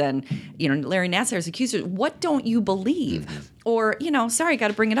 accusers and, Larry Nassar's accusers. What don't you believe? Or, sorry, got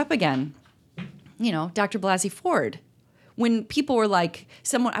to bring it up again. Dr. Blasey Ford. When people were like,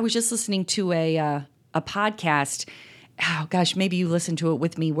 I was just listening to a podcast. Oh gosh, maybe you listened to it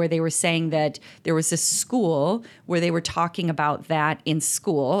with me, where they were saying that there was this school where they were talking about that in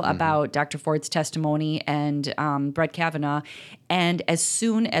school, about Dr. Ford's testimony and Brett Kavanaugh. And as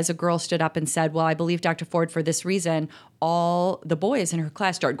soon as a girl stood up and said, well, I believe Dr. Ford for this reason, all the boys in her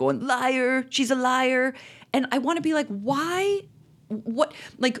class started going, liar, she's a liar. And I want to be like, why? What?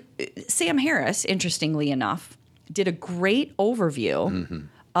 Like, Sam Harris, interestingly enough, did a great overview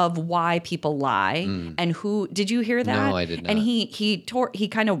of why people lie and who. Did you hear that? No, I did not. And he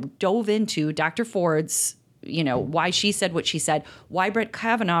kind of dove into Dr. Ford's, why she said what she said, why Brett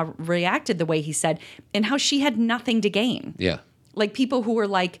Kavanaugh reacted the way he said, and how she had nothing to gain. Yeah. Like, people who were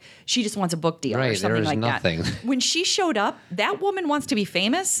like, she just wants a book deal or something like nothing. that. When she showed up, that woman wants to be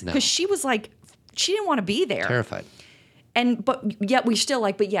famous because she was like, she didn't want to be there. Terrified. But yet we still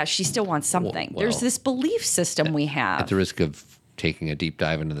like, but yeah, she still wants something. Well, there's this belief system we have. At the risk of taking a deep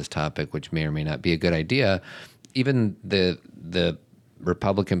dive into this topic, which may or may not be a good idea, even the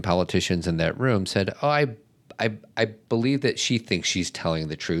Republican politicians in that room said, "Oh, I believe that she thinks she's telling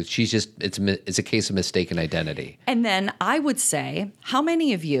the truth. She's just it's a case of mistaken identity." And then I would say, how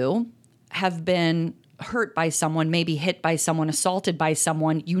many of you have been hurt by someone, maybe hit by someone, assaulted by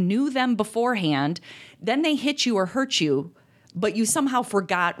someone? You knew them beforehand, then they hit you or hurt you, but you somehow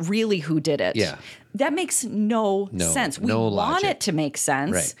forgot really who did it. Yeah. That makes no sense. We no want logic. it to make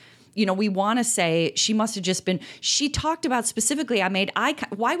sense. Right. We want to say she must have just been, she talked about specifically,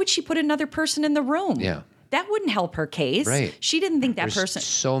 why would she put another person in the room? Yeah. That wouldn't help her case. Right. She didn't think that There's person.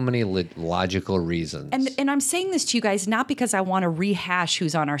 so many logical reasons. And I'm saying this to you guys not because I want to rehash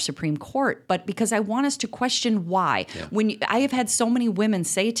who's on our Supreme Court, but because I want us to question why. Yeah. I have had so many women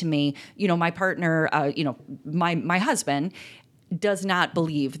say to me, my partner, my husband does not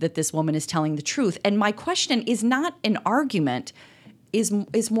believe that this woman is telling the truth. And my question is not an argument, is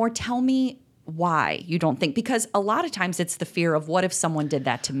more, tell me why you don't think, because a lot of times it's the fear of, what if someone did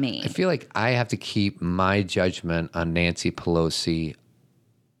that to me? I feel like I have to keep my judgment on Nancy Pelosi.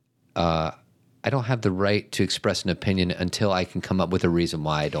 I don't have the right to express an opinion until I can come up with a reason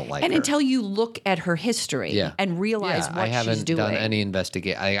why I don't like her. And until you look at her history and realize what I haven't she's doing. done any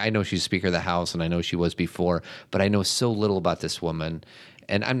investigation. I know she's Speaker of the House, and I know she was before, but I know so little about this woman.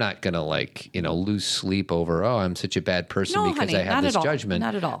 And I'm not going to lose sleep over, I'm such a bad person because I have this judgment.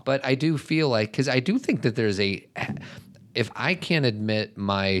 Not at all. But I do feel like, because I do think that there's if I can't admit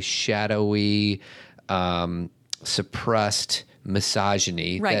my shadowy, suppressed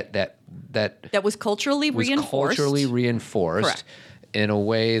misogyny that was culturally reinforced. Correct. In a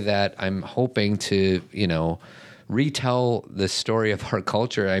way that I'm hoping to, retell the story of our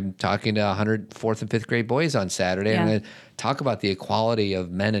culture. I'm talking to 100 4th and 5th grade boys on Saturday. I'm going to talk about the equality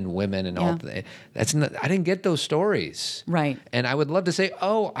of men and women and all that. I didn't get those stories. Right. And I would love to say,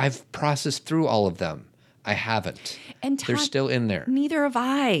 I've processed through all of them. I haven't. And Todd, they're still in there. Neither have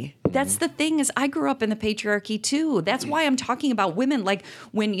I. That's the thing, is I grew up in the patriarchy too. That's why I'm talking about women. Like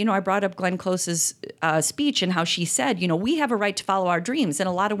when, I brought up Glenn Close's speech and how she said, we have a right to follow our dreams. And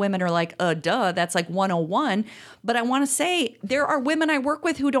a lot of women are like, duh, that's like 101. But I want to say there are women I work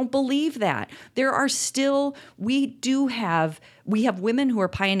with who don't believe that. There are still, we have women who are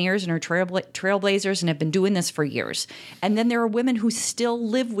pioneers and are trailblazers and have been doing this for years. And then there are women who still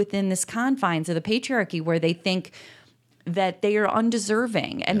live within this confines of the patriarchy where they think that they are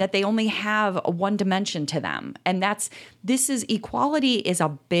undeserving and that they only have one dimension to them. And equality is a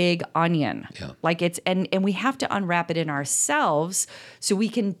big onion. Yeah. Like and we have to unwrap it in ourselves so we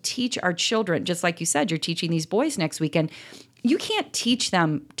can teach our children, just like you said, you're teaching these boys next weekend. You can't teach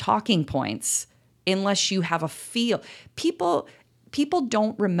them talking points unless you have a feel. People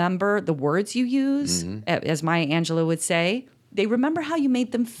don't remember the words you use, as Maya Angelou would say. They remember how you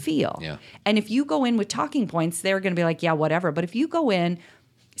made them feel. Yeah. And if you go in with talking points, they're going to be like, yeah, whatever. But if you go in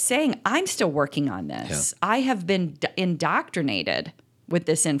saying, I'm still working on this, I have been indoctrinated with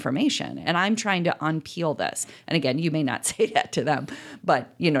this information. And I'm trying to unpeel this. And again, you may not say that to them,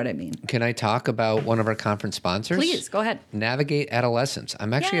 but you know what I mean. Can I talk about one of our conference sponsors? Please, go ahead. Navigate Adolescence.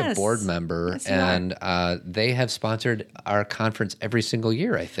 I'm actually a Yes. board member, Yes, you and they have sponsored our conference every single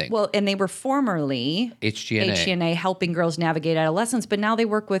year, I think. Well, and they were formerly HGNA. helping girls navigate adolescence, but now they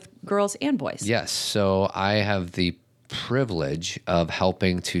work with girls and boys. Yes. So I have the privilege of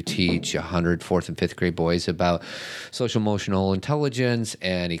helping to teach 100 fourth and fifth grade boys about social emotional intelligence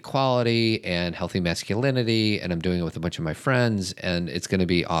and equality and healthy masculinity, and I'm doing it with a bunch of my friends, and it's going to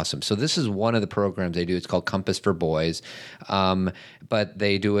be awesome. So this is one of the programs they do. It's called Compass for Boys, but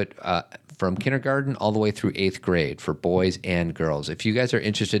they do it from kindergarten all the way through 8th grade for boys and girls. If you guys are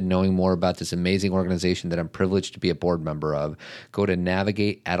interested in knowing more about this amazing organization that I'm privileged to be a board member of, go to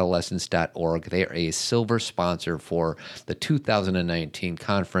navigateadolescence.org. They are a silver sponsor for the 2019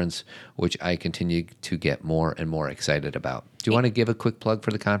 conference, which I continue to get more and more excited about. Do you want to give a quick plug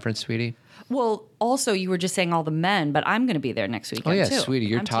for the conference, sweetie? Well, also, you were just saying all the men, but I'm going to be there next weekend, Oh, yeah, too. sweetie,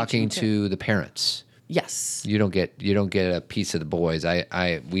 you're I'm talking teaching, too. to the parents. Yes. You don't get a piece of the boys.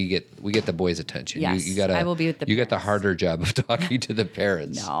 We get the boys' attention. Yes, I will be with the You got the parents. harder job of talking to the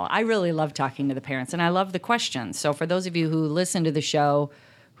parents. No, I really love talking to the parents, and I love the questions. So for those of you who listen to the show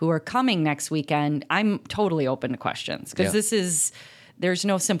who are coming next weekend, I'm totally open to questions because there's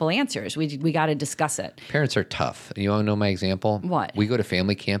no simple answers. We got to discuss it. Parents are tough. You want to know my example? What? We go to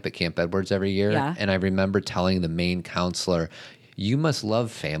family camp at Camp Edwards every year, Yeah. and I remember telling the main counselor, you must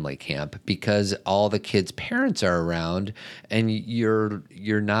love family camp because all the kids' parents are around, and you're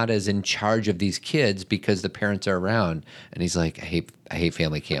not as in charge of these kids because the parents are around. And he's like, I hate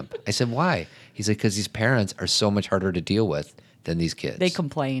family camp. I said, why? He's like, because these parents are so much harder to deal with than these kids. They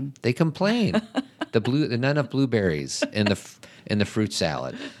complain. They complain. Not enough blueberries in the fruit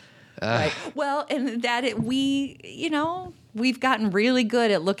salad. Right. Well, and we've gotten really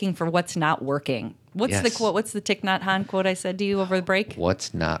good at looking for what's not working. What's the Yes. quote? What's the Thich Nhat Hanh quote I said to you over the break?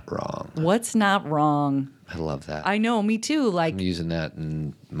 What's not wrong? What's not wrong? I love that. I know, me too. Like, I'm using that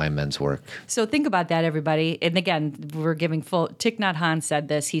in my men's work. so think about that, everybody. And again, we're giving full. Thich Nhat Hanh said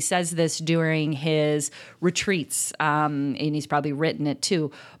this. He says this during his retreats, and he's probably written it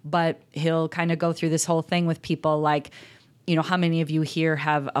too. But he'll kind of go through this whole thing with people like, how many of you here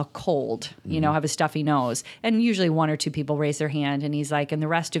have a cold, have a stuffy nose? And usually one or two people raise their hand, and he's like, and the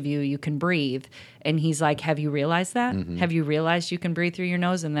rest of you can breathe. And he's like, have you realized that? Mm-hmm. Have you realized you can breathe through your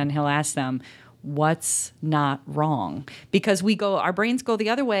nose? And then he'll ask them, what's not wrong? Because our brains go the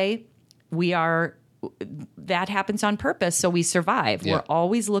other way. That happens on purpose, so we survive. Yeah. We're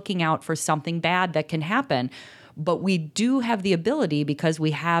always looking out for something bad that can happen. But we do have the ability, because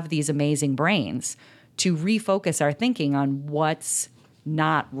we have these amazing brains, to refocus our thinking on what's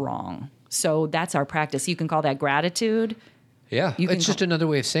not wrong. So that's our practice. You can call that gratitude. Yeah, it's just another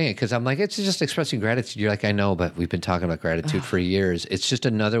way of saying it, because I'm like, it's just expressing gratitude. You're like, I know, but we've been talking about gratitude for years. It's just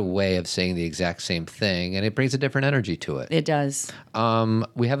another way of saying the exact same thing, and it brings a different energy to it. It does.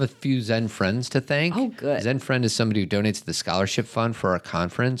 We have a few Zen friends to thank. Oh, good. Zen friend is somebody who donates to the scholarship fund for our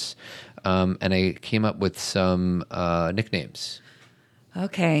conference, and I came up with some nicknames.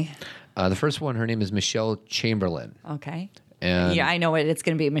 Okay. The first one, her name is Michelle Chamberlain. Okay. And Yeah, I know it. It's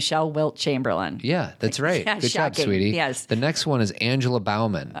going to be Michelle Wilt Chamberlain. yeah, that's right. Yeah, Good job, shocking. sweetie. Yes. The next one is Angela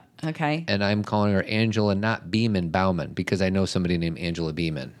Bauman. Okay. And I'm calling her Angela, not Beeman Bauman, because I know somebody named Angela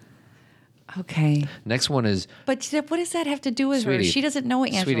Beeman. Okay. Next one is But what does that have to do with Sweetie, her? She doesn't know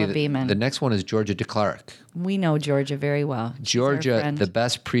Angela Sweetie, Beeman. The next one is Georgia DeClark. We know Georgia very well. She's our Georgia, friend. the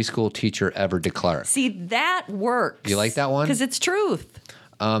best preschool teacher ever, DeClark. See, that works. You like that one? Because it's truth.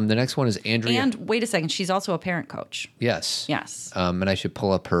 The next one is Andrea. And wait a second, she's also a parent coach. Yes. Yes. And I should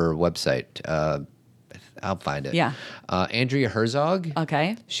pull up her website. I'll find it. Yeah. Andrea Herzog.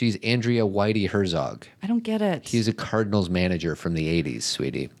 Okay. She's Andrea Whitey Herzog. I don't get it. He's a Cardinals manager from the 80s,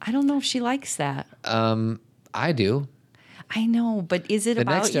 sweetie. I don't know if she likes that. I do. I know, but is it The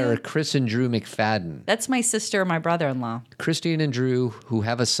about next you? are Chris and Drew McFadden. That's my sister and my brother-in-law. Christine and Drew, who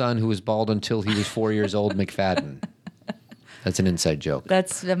have a son who was bald until he was 4 years old, McFadden. That's an inside joke.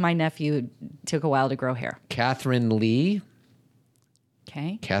 That's my nephew. Took a while to grow hair. Catherine Lee.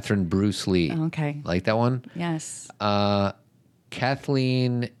 Okay. Catherine Bruce Lee. Okay. Like that one? Yes.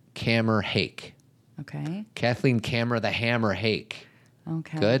 Kathleen Kammer Hake. Okay. Kathleen Kammer the Hammer Hake.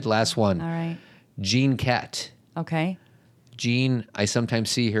 Okay. Good. Last one. All right. Jean Kett. Okay. Jean, I sometimes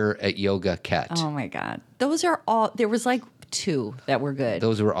see her at Yoga Kett. Oh my God. Those are all. There was like 2 that were good.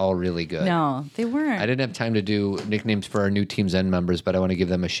 Those were all really good. No, they weren't. I didn't have time to do nicknames for our new Team Zen members, but I want to give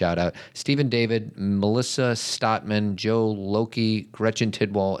them a shout out. Stephen David, Melissa Stotman, Joe Loki, Gretchen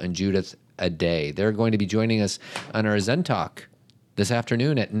Tidwell, and Judith Aday. They're going to be joining us on our Zen Talk this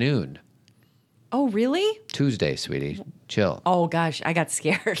afternoon at noon. Oh, really? Tuesday, sweetie. Chill. Oh, gosh. I got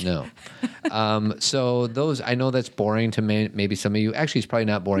scared. No. So those, I know that's boring to maybe some of you. Actually, it's probably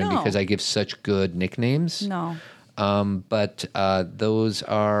not boring No. because I give such good nicknames. No. But those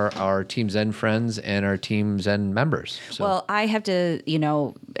are our Team Zen friends and our Team Zen members. So. Well, I have to,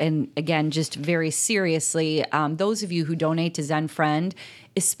 and again, just very seriously, those of you who donate to Zen Friend,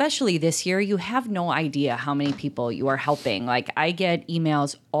 especially this year, you have no idea how many people you are helping. Like, I get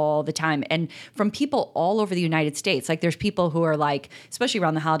emails all the time, and from people all over the United States. Like, there's people who are like, especially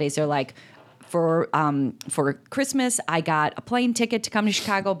around the holidays, they're like, for Christmas, I got a plane ticket to come to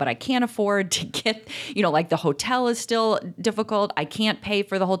Chicago, but I can't afford to get, like the hotel is still difficult. I can't pay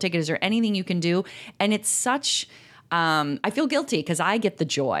for the whole ticket. Is there anything you can do? And it's such, I feel guilty because I get the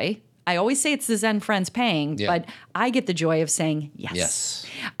joy. I always say it's the Zen friends paying, but I get the joy of saying yes. Yes.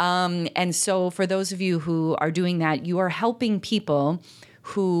 And so for those of you who are doing that, you are helping people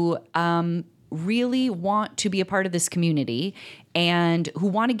who really want to be a part of this community and who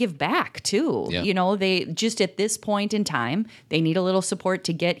want to give back too. Yeah. They just at this point in time, they need a little support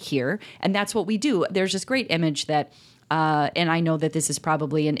to get here. And that's what we do. There's this great image that, and I know that this is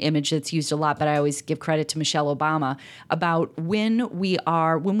probably an image that's used a lot, but I always give credit to Michelle Obama about when we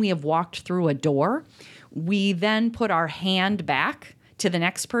have walked through a door, we then put our hand back to the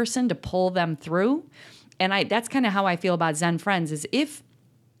next person to pull them through. And that's kind of how I feel about Zen Friends is if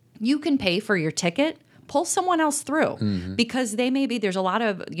you can pay for your ticket, pull someone else through because there's a lot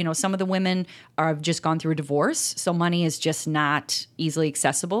of, some of the women have just gone through a divorce. So money is just not easily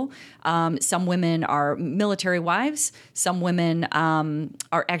accessible. Some women are military wives. Some women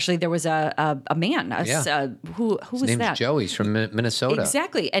are actually, there was a man, who His was name's that? Joe. He's from Minnesota.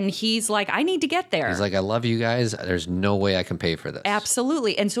 Exactly. And he's like, I need to get there. He's like, I love you guys. There's no way I can pay for this.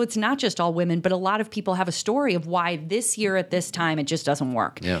 Absolutely. And so it's not just all women, but a lot of people have a story of why this year at this time it just doesn't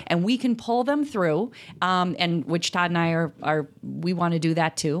work. Yeah. And we can pull them through, and which Todd and I we want to do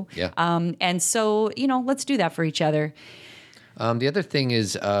that too. Yeah. And so, let's do that for each other. The other thing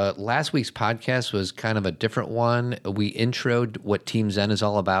is last week's podcast was kind of a different one. We introed what Team Zen is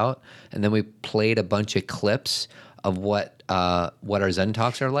all about, and then we played a bunch of clips of what our Zen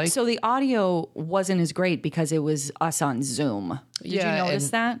Talks are like. So the audio wasn't as great because it was us on Zoom. Did you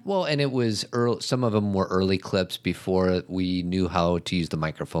notice that? Well, and it was some of them were early clips before we knew how to use the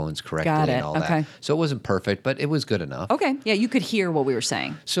microphones correctly and all that. So it wasn't perfect, but it was good enough. Okay. Yeah, you could hear what we were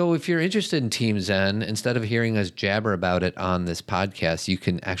saying. So if you're interested in Team Zen, instead of hearing us jabber about it on this podcast, you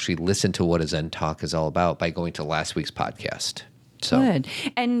can actually listen to what a Zen Talk is all about by going to last week's podcast. So, good.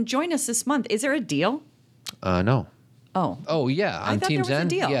 And join us this month. Is there a deal? No. Oh, yeah. On Team Zen,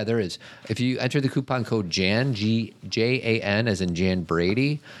 yeah, there is. If you enter the coupon code JAN, Jan, as in Jan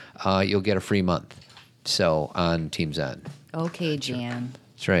Brady, you'll get a free month. So on Team Zen. Okay, Jan.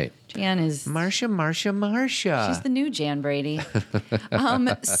 That's right. Jan is Marsha. She's the new Jan Brady.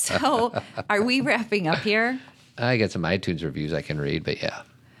 So are we wrapping up here? I got some iTunes reviews I can read, but yeah.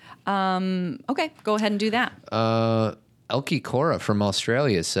 Okay, go ahead and do that. Elkie Cora from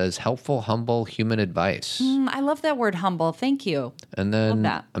Australia says, helpful, humble human advice. I love that word, humble. Thank you. And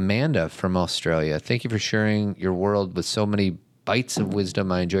then Amanda from Australia, thank you for sharing your world with so many bites of wisdom.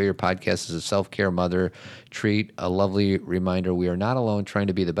 I enjoy your podcast as a self-care mother treat. A lovely reminder we are not alone, trying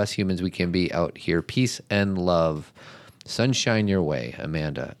to be the best humans we can be out here. Peace and love. Sunshine your way,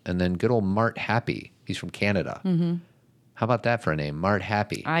 Amanda. And then good old Mart Happy. He's from Canada. Mm-hmm. How about that for a name? Mart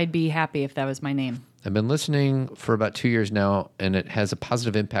Happy. I'd be happy if that was my name. I've been listening for about 2 years now, and it has a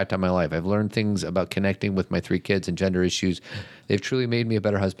positive impact on my life. I've learned things about connecting with my 3 kids and gender issues. They've truly made me a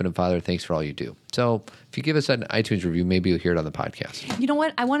better husband and father. Thanks for all you do. So if you give us an iTunes review, maybe you'll hear it on the podcast. You know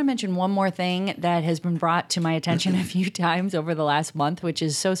what? I want to mention one more thing that has been brought to my attention a few times over the last month, which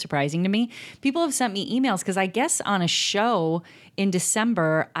is so surprising to me. People have sent me emails because I guess on a show in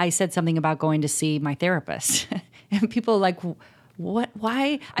December, I said something about going to see my therapist. And people are like, what?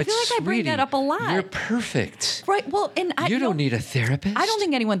 Why? I feel like I bring that up a lot. You're perfect. Right. Well, and you don't need a therapist. I don't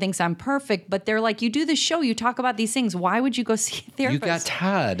think anyone thinks I'm perfect, but they're like, you do this show, you talk about these things. Why would you go see a therapist? You got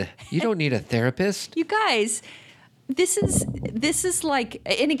Todd. You don't need a therapist. You guys, this is like,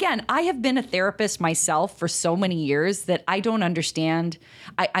 and again, I have been a therapist myself for so many years that I don't understand.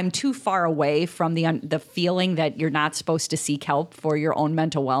 I'm too far away from the feeling that you're not supposed to seek help for your own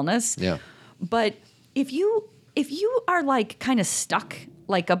mental wellness. Yeah. But if you are like kind of stuck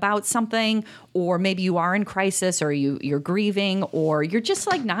like about something, or maybe you are in crisis, or you're grieving, or you're just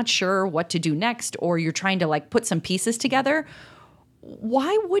like not sure what to do next, or you're trying to like put some pieces together,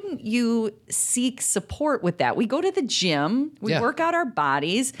 why wouldn't you seek support with that? We go to the gym, we work out our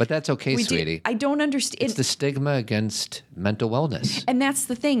bodies. But that's okay, sweetie. I don't understand. It's the stigma against mental wellness. And that's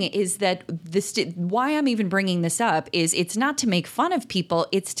the thing is that why I'm even bringing this up is it's not to make fun of people.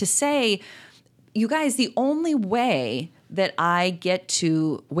 It's to say, you guys, the only way that I get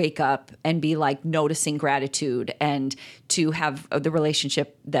to wake up and be like noticing gratitude and to have the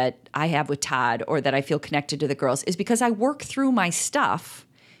relationship that I have with Todd or that I feel connected to the girls is because I work through my stuff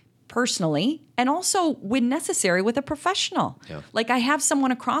personally and also when necessary with a professional. Yeah. Like I have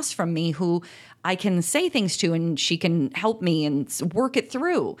someone across from me who I can say things to and she can help me and work it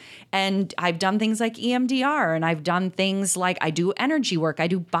through. And I've done things like EMDR and I've done things like I do energy work, I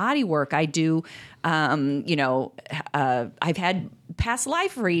do body work, I do, I've had past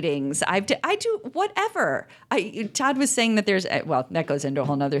life readings. I do whatever. Todd was saying that that goes into a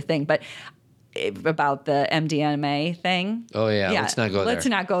whole nother thing, but about the MDMA thing. Oh, yeah. Let's not go there. Let's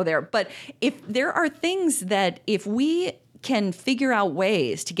not go there. But if there are things that if we can figure out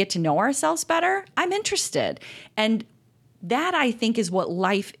ways to get to know ourselves better, I'm interested. And that, I think, is what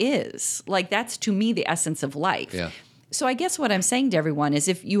life is. Like, that's, to me, the essence of life. Yeah. So I guess what I'm saying to everyone is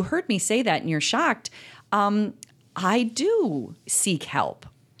if you heard me say that and you're shocked, I do seek help.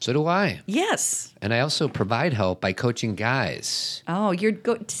 So do I. Yes. And I also provide help by coaching guys. Oh,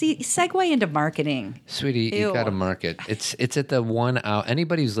 segue into marketing. Sweetie, Ew. you got to market. It's at the 1 hour.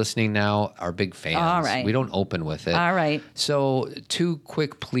 Anybody who's listening now are big fans. All right. We don't open with it. All right. So 2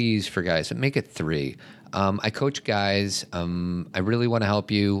 quick pleas for guys. Make it 3. I coach guys. I really want to help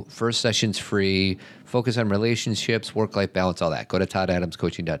you. First session's free. Focus on relationships, work-life balance, all that. Go to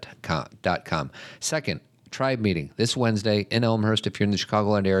toddadamscoaching.com. Second, Tribe meeting this Wednesday in Elmhurst. If you're in the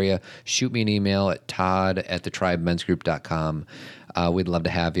Chicagoland area, shoot me an email at todd@thetribemensgroup.com. We'd love to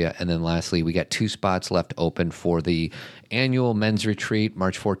have you. And then lastly, we got 2 spots left open for the annual men's retreat,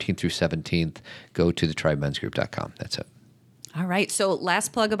 March 14th through 17th. Go to thetribemensgroup.com. That's it. All right. So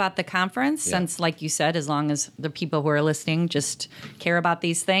last plug about the conference, since like you said, as long as the people who are listening just care about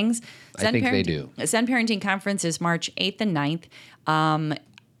these things. I think they do. Zen Parenting Conference is March 8th and 9th.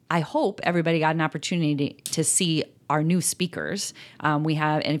 I hope everybody got an opportunity to see our new speakers. And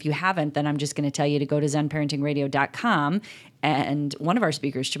if you haven't, then I'm just going to tell you to go to zenparentingradio.com. And one of our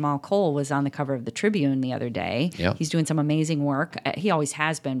speakers, Jamal Cole, was on the cover of the Tribune the other day. Yep. He's doing some amazing work. He always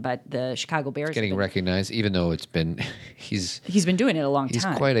has been, but the Chicago Bears Getting recognized, even though it's been, he's been doing it a long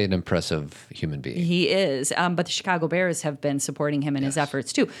time. He's quite an impressive human being. He is. But the Chicago Bears have been supporting him in his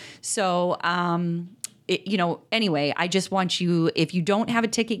efforts too. So, anyway, I just want you, if you don't have a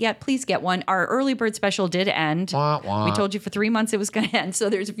ticket yet, please get one. Our early bird special did end. Wah, wah. We told you for 3 months it was going to end. So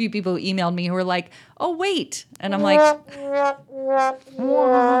there's a few people who emailed me who were like, oh, wait. And I'm like,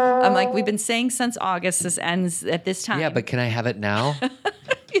 we've been saying since August this ends at this time. Yeah, but can I have it now?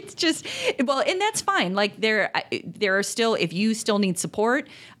 It's just, and that's fine. Like there are still, if you still need support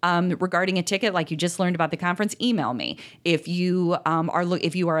regarding a ticket, like you just learned about the conference, email me. If you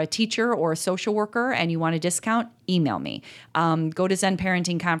if you are a teacher or a social worker and you want a discount, email me. Go to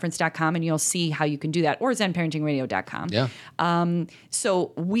zenparentingconference.com and you'll see how you can do that, or zenparentingradio.com. Yeah.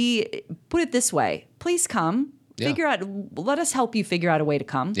 So we put it this way: please come. Yeah. Let us help you figure out a way to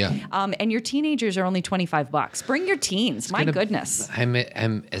come. Yeah. And your teenagers are only $25. Bring your teens. My goodness. I'm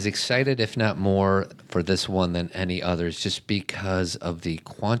as excited, if not more, for this one than any others, just because of the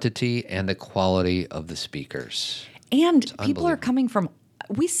quantity and the quality of the speakers. And people are coming from,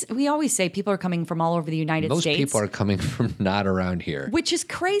 we always say people are coming from all over the United States. Most people are coming from not around here. Which is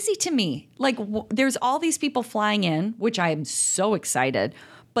crazy to me. Like there's all these people flying in, which I am so excited.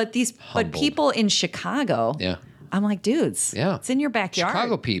 But people in Chicago, I'm like, dudes, it's in your backyard.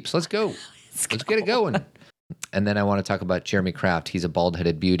 Chicago peeps, let's go. Let's get it going. And then I want to talk about Jeremy Kraft. He's a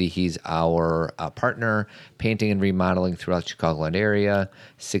bald-headed beauty. He's our partner, painting and remodeling throughout the Chicagoland area,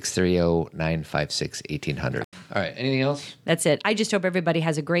 630-956-1800. All right, anything else? That's it. I just hope everybody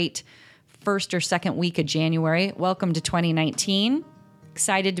has a great first or second week of January. Welcome to 2019.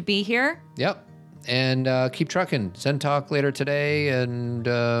 Excited to be here. Yep. And keep trucking. Zen Talk later today, and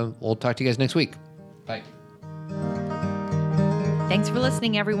we'll talk to you guys next week. Bye. Thanks for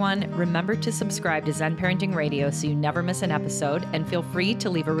listening, everyone. Remember to subscribe to Zen Parenting Radio so you never miss an episode, and feel free to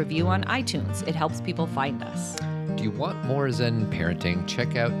leave a review on iTunes. It helps people find us. Do you want more Zen parenting?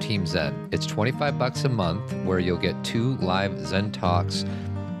 Check out Team Zen. It's $25 a month, where you'll get 2 live Zen Talks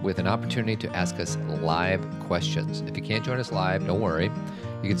with an opportunity to ask us live questions. If you can't join us live, don't worry.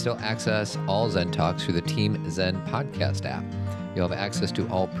 You can still access all Zen Talks through the Team Zen podcast app. You'll have access to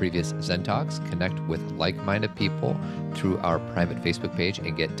all previous Zen Talks, connect with like-minded people through our private Facebook page,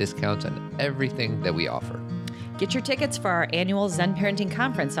 and get discounts on everything that we offer. Get your tickets for our annual Zen Parenting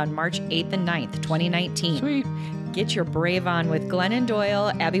Conference on March 8th and 9th, 2019. Sweet. Get your brave on with Glennon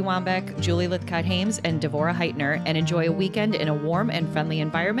Doyle, Abby Wambach, Julie Lithcott-Hames, and Devorah Heitner, and enjoy a weekend in a warm and friendly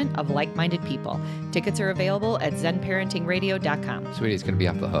environment of like-minded people. Tickets are available at zenparentingradio.com. Sweetie, it's going to be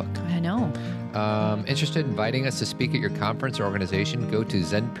off the hook. I know. Interested in inviting us to speak at your conference or organization? Go to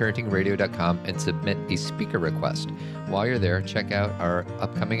zenparentingradio.com and submit a speaker request. While you're there, check out our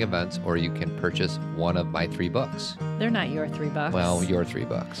upcoming events, or you can purchase one of my 3 books. They're not your $3. Well, your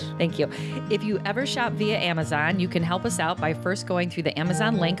 $3. Thank you. If you ever shop via Amazon, you can help us out by first going through the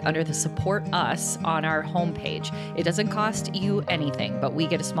Amazon link under the Support Us on our homepage. It doesn't cost you anything, but we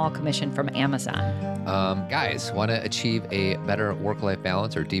get a small commission from Amazon. Guys, want to achieve a better work-life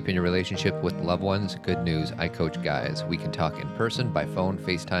balance or deepen your relationship with loved ones? Good news, I coach guys. We can talk in person, by phone,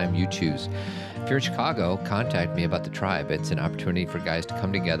 FaceTime, you choose. If you're in Chicago, contact me about the tribe. It's an opportunity for guys to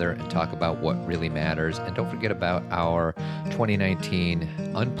come together and talk about what really matters. And don't forget about our 2019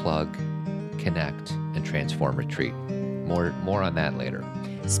 Unplug, Connect, and Transform retreat. More on that later.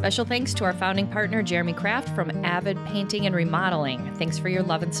 Special thanks to our founding partner, Jeremy Kraft from Avid Painting and Remodeling. Thanks for your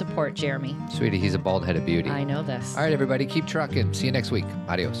love and support, Jeremy. Sweetie, he's a bald-headed beauty. I know this. All right, everybody, keep trucking. See you next week.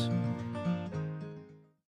 Adios.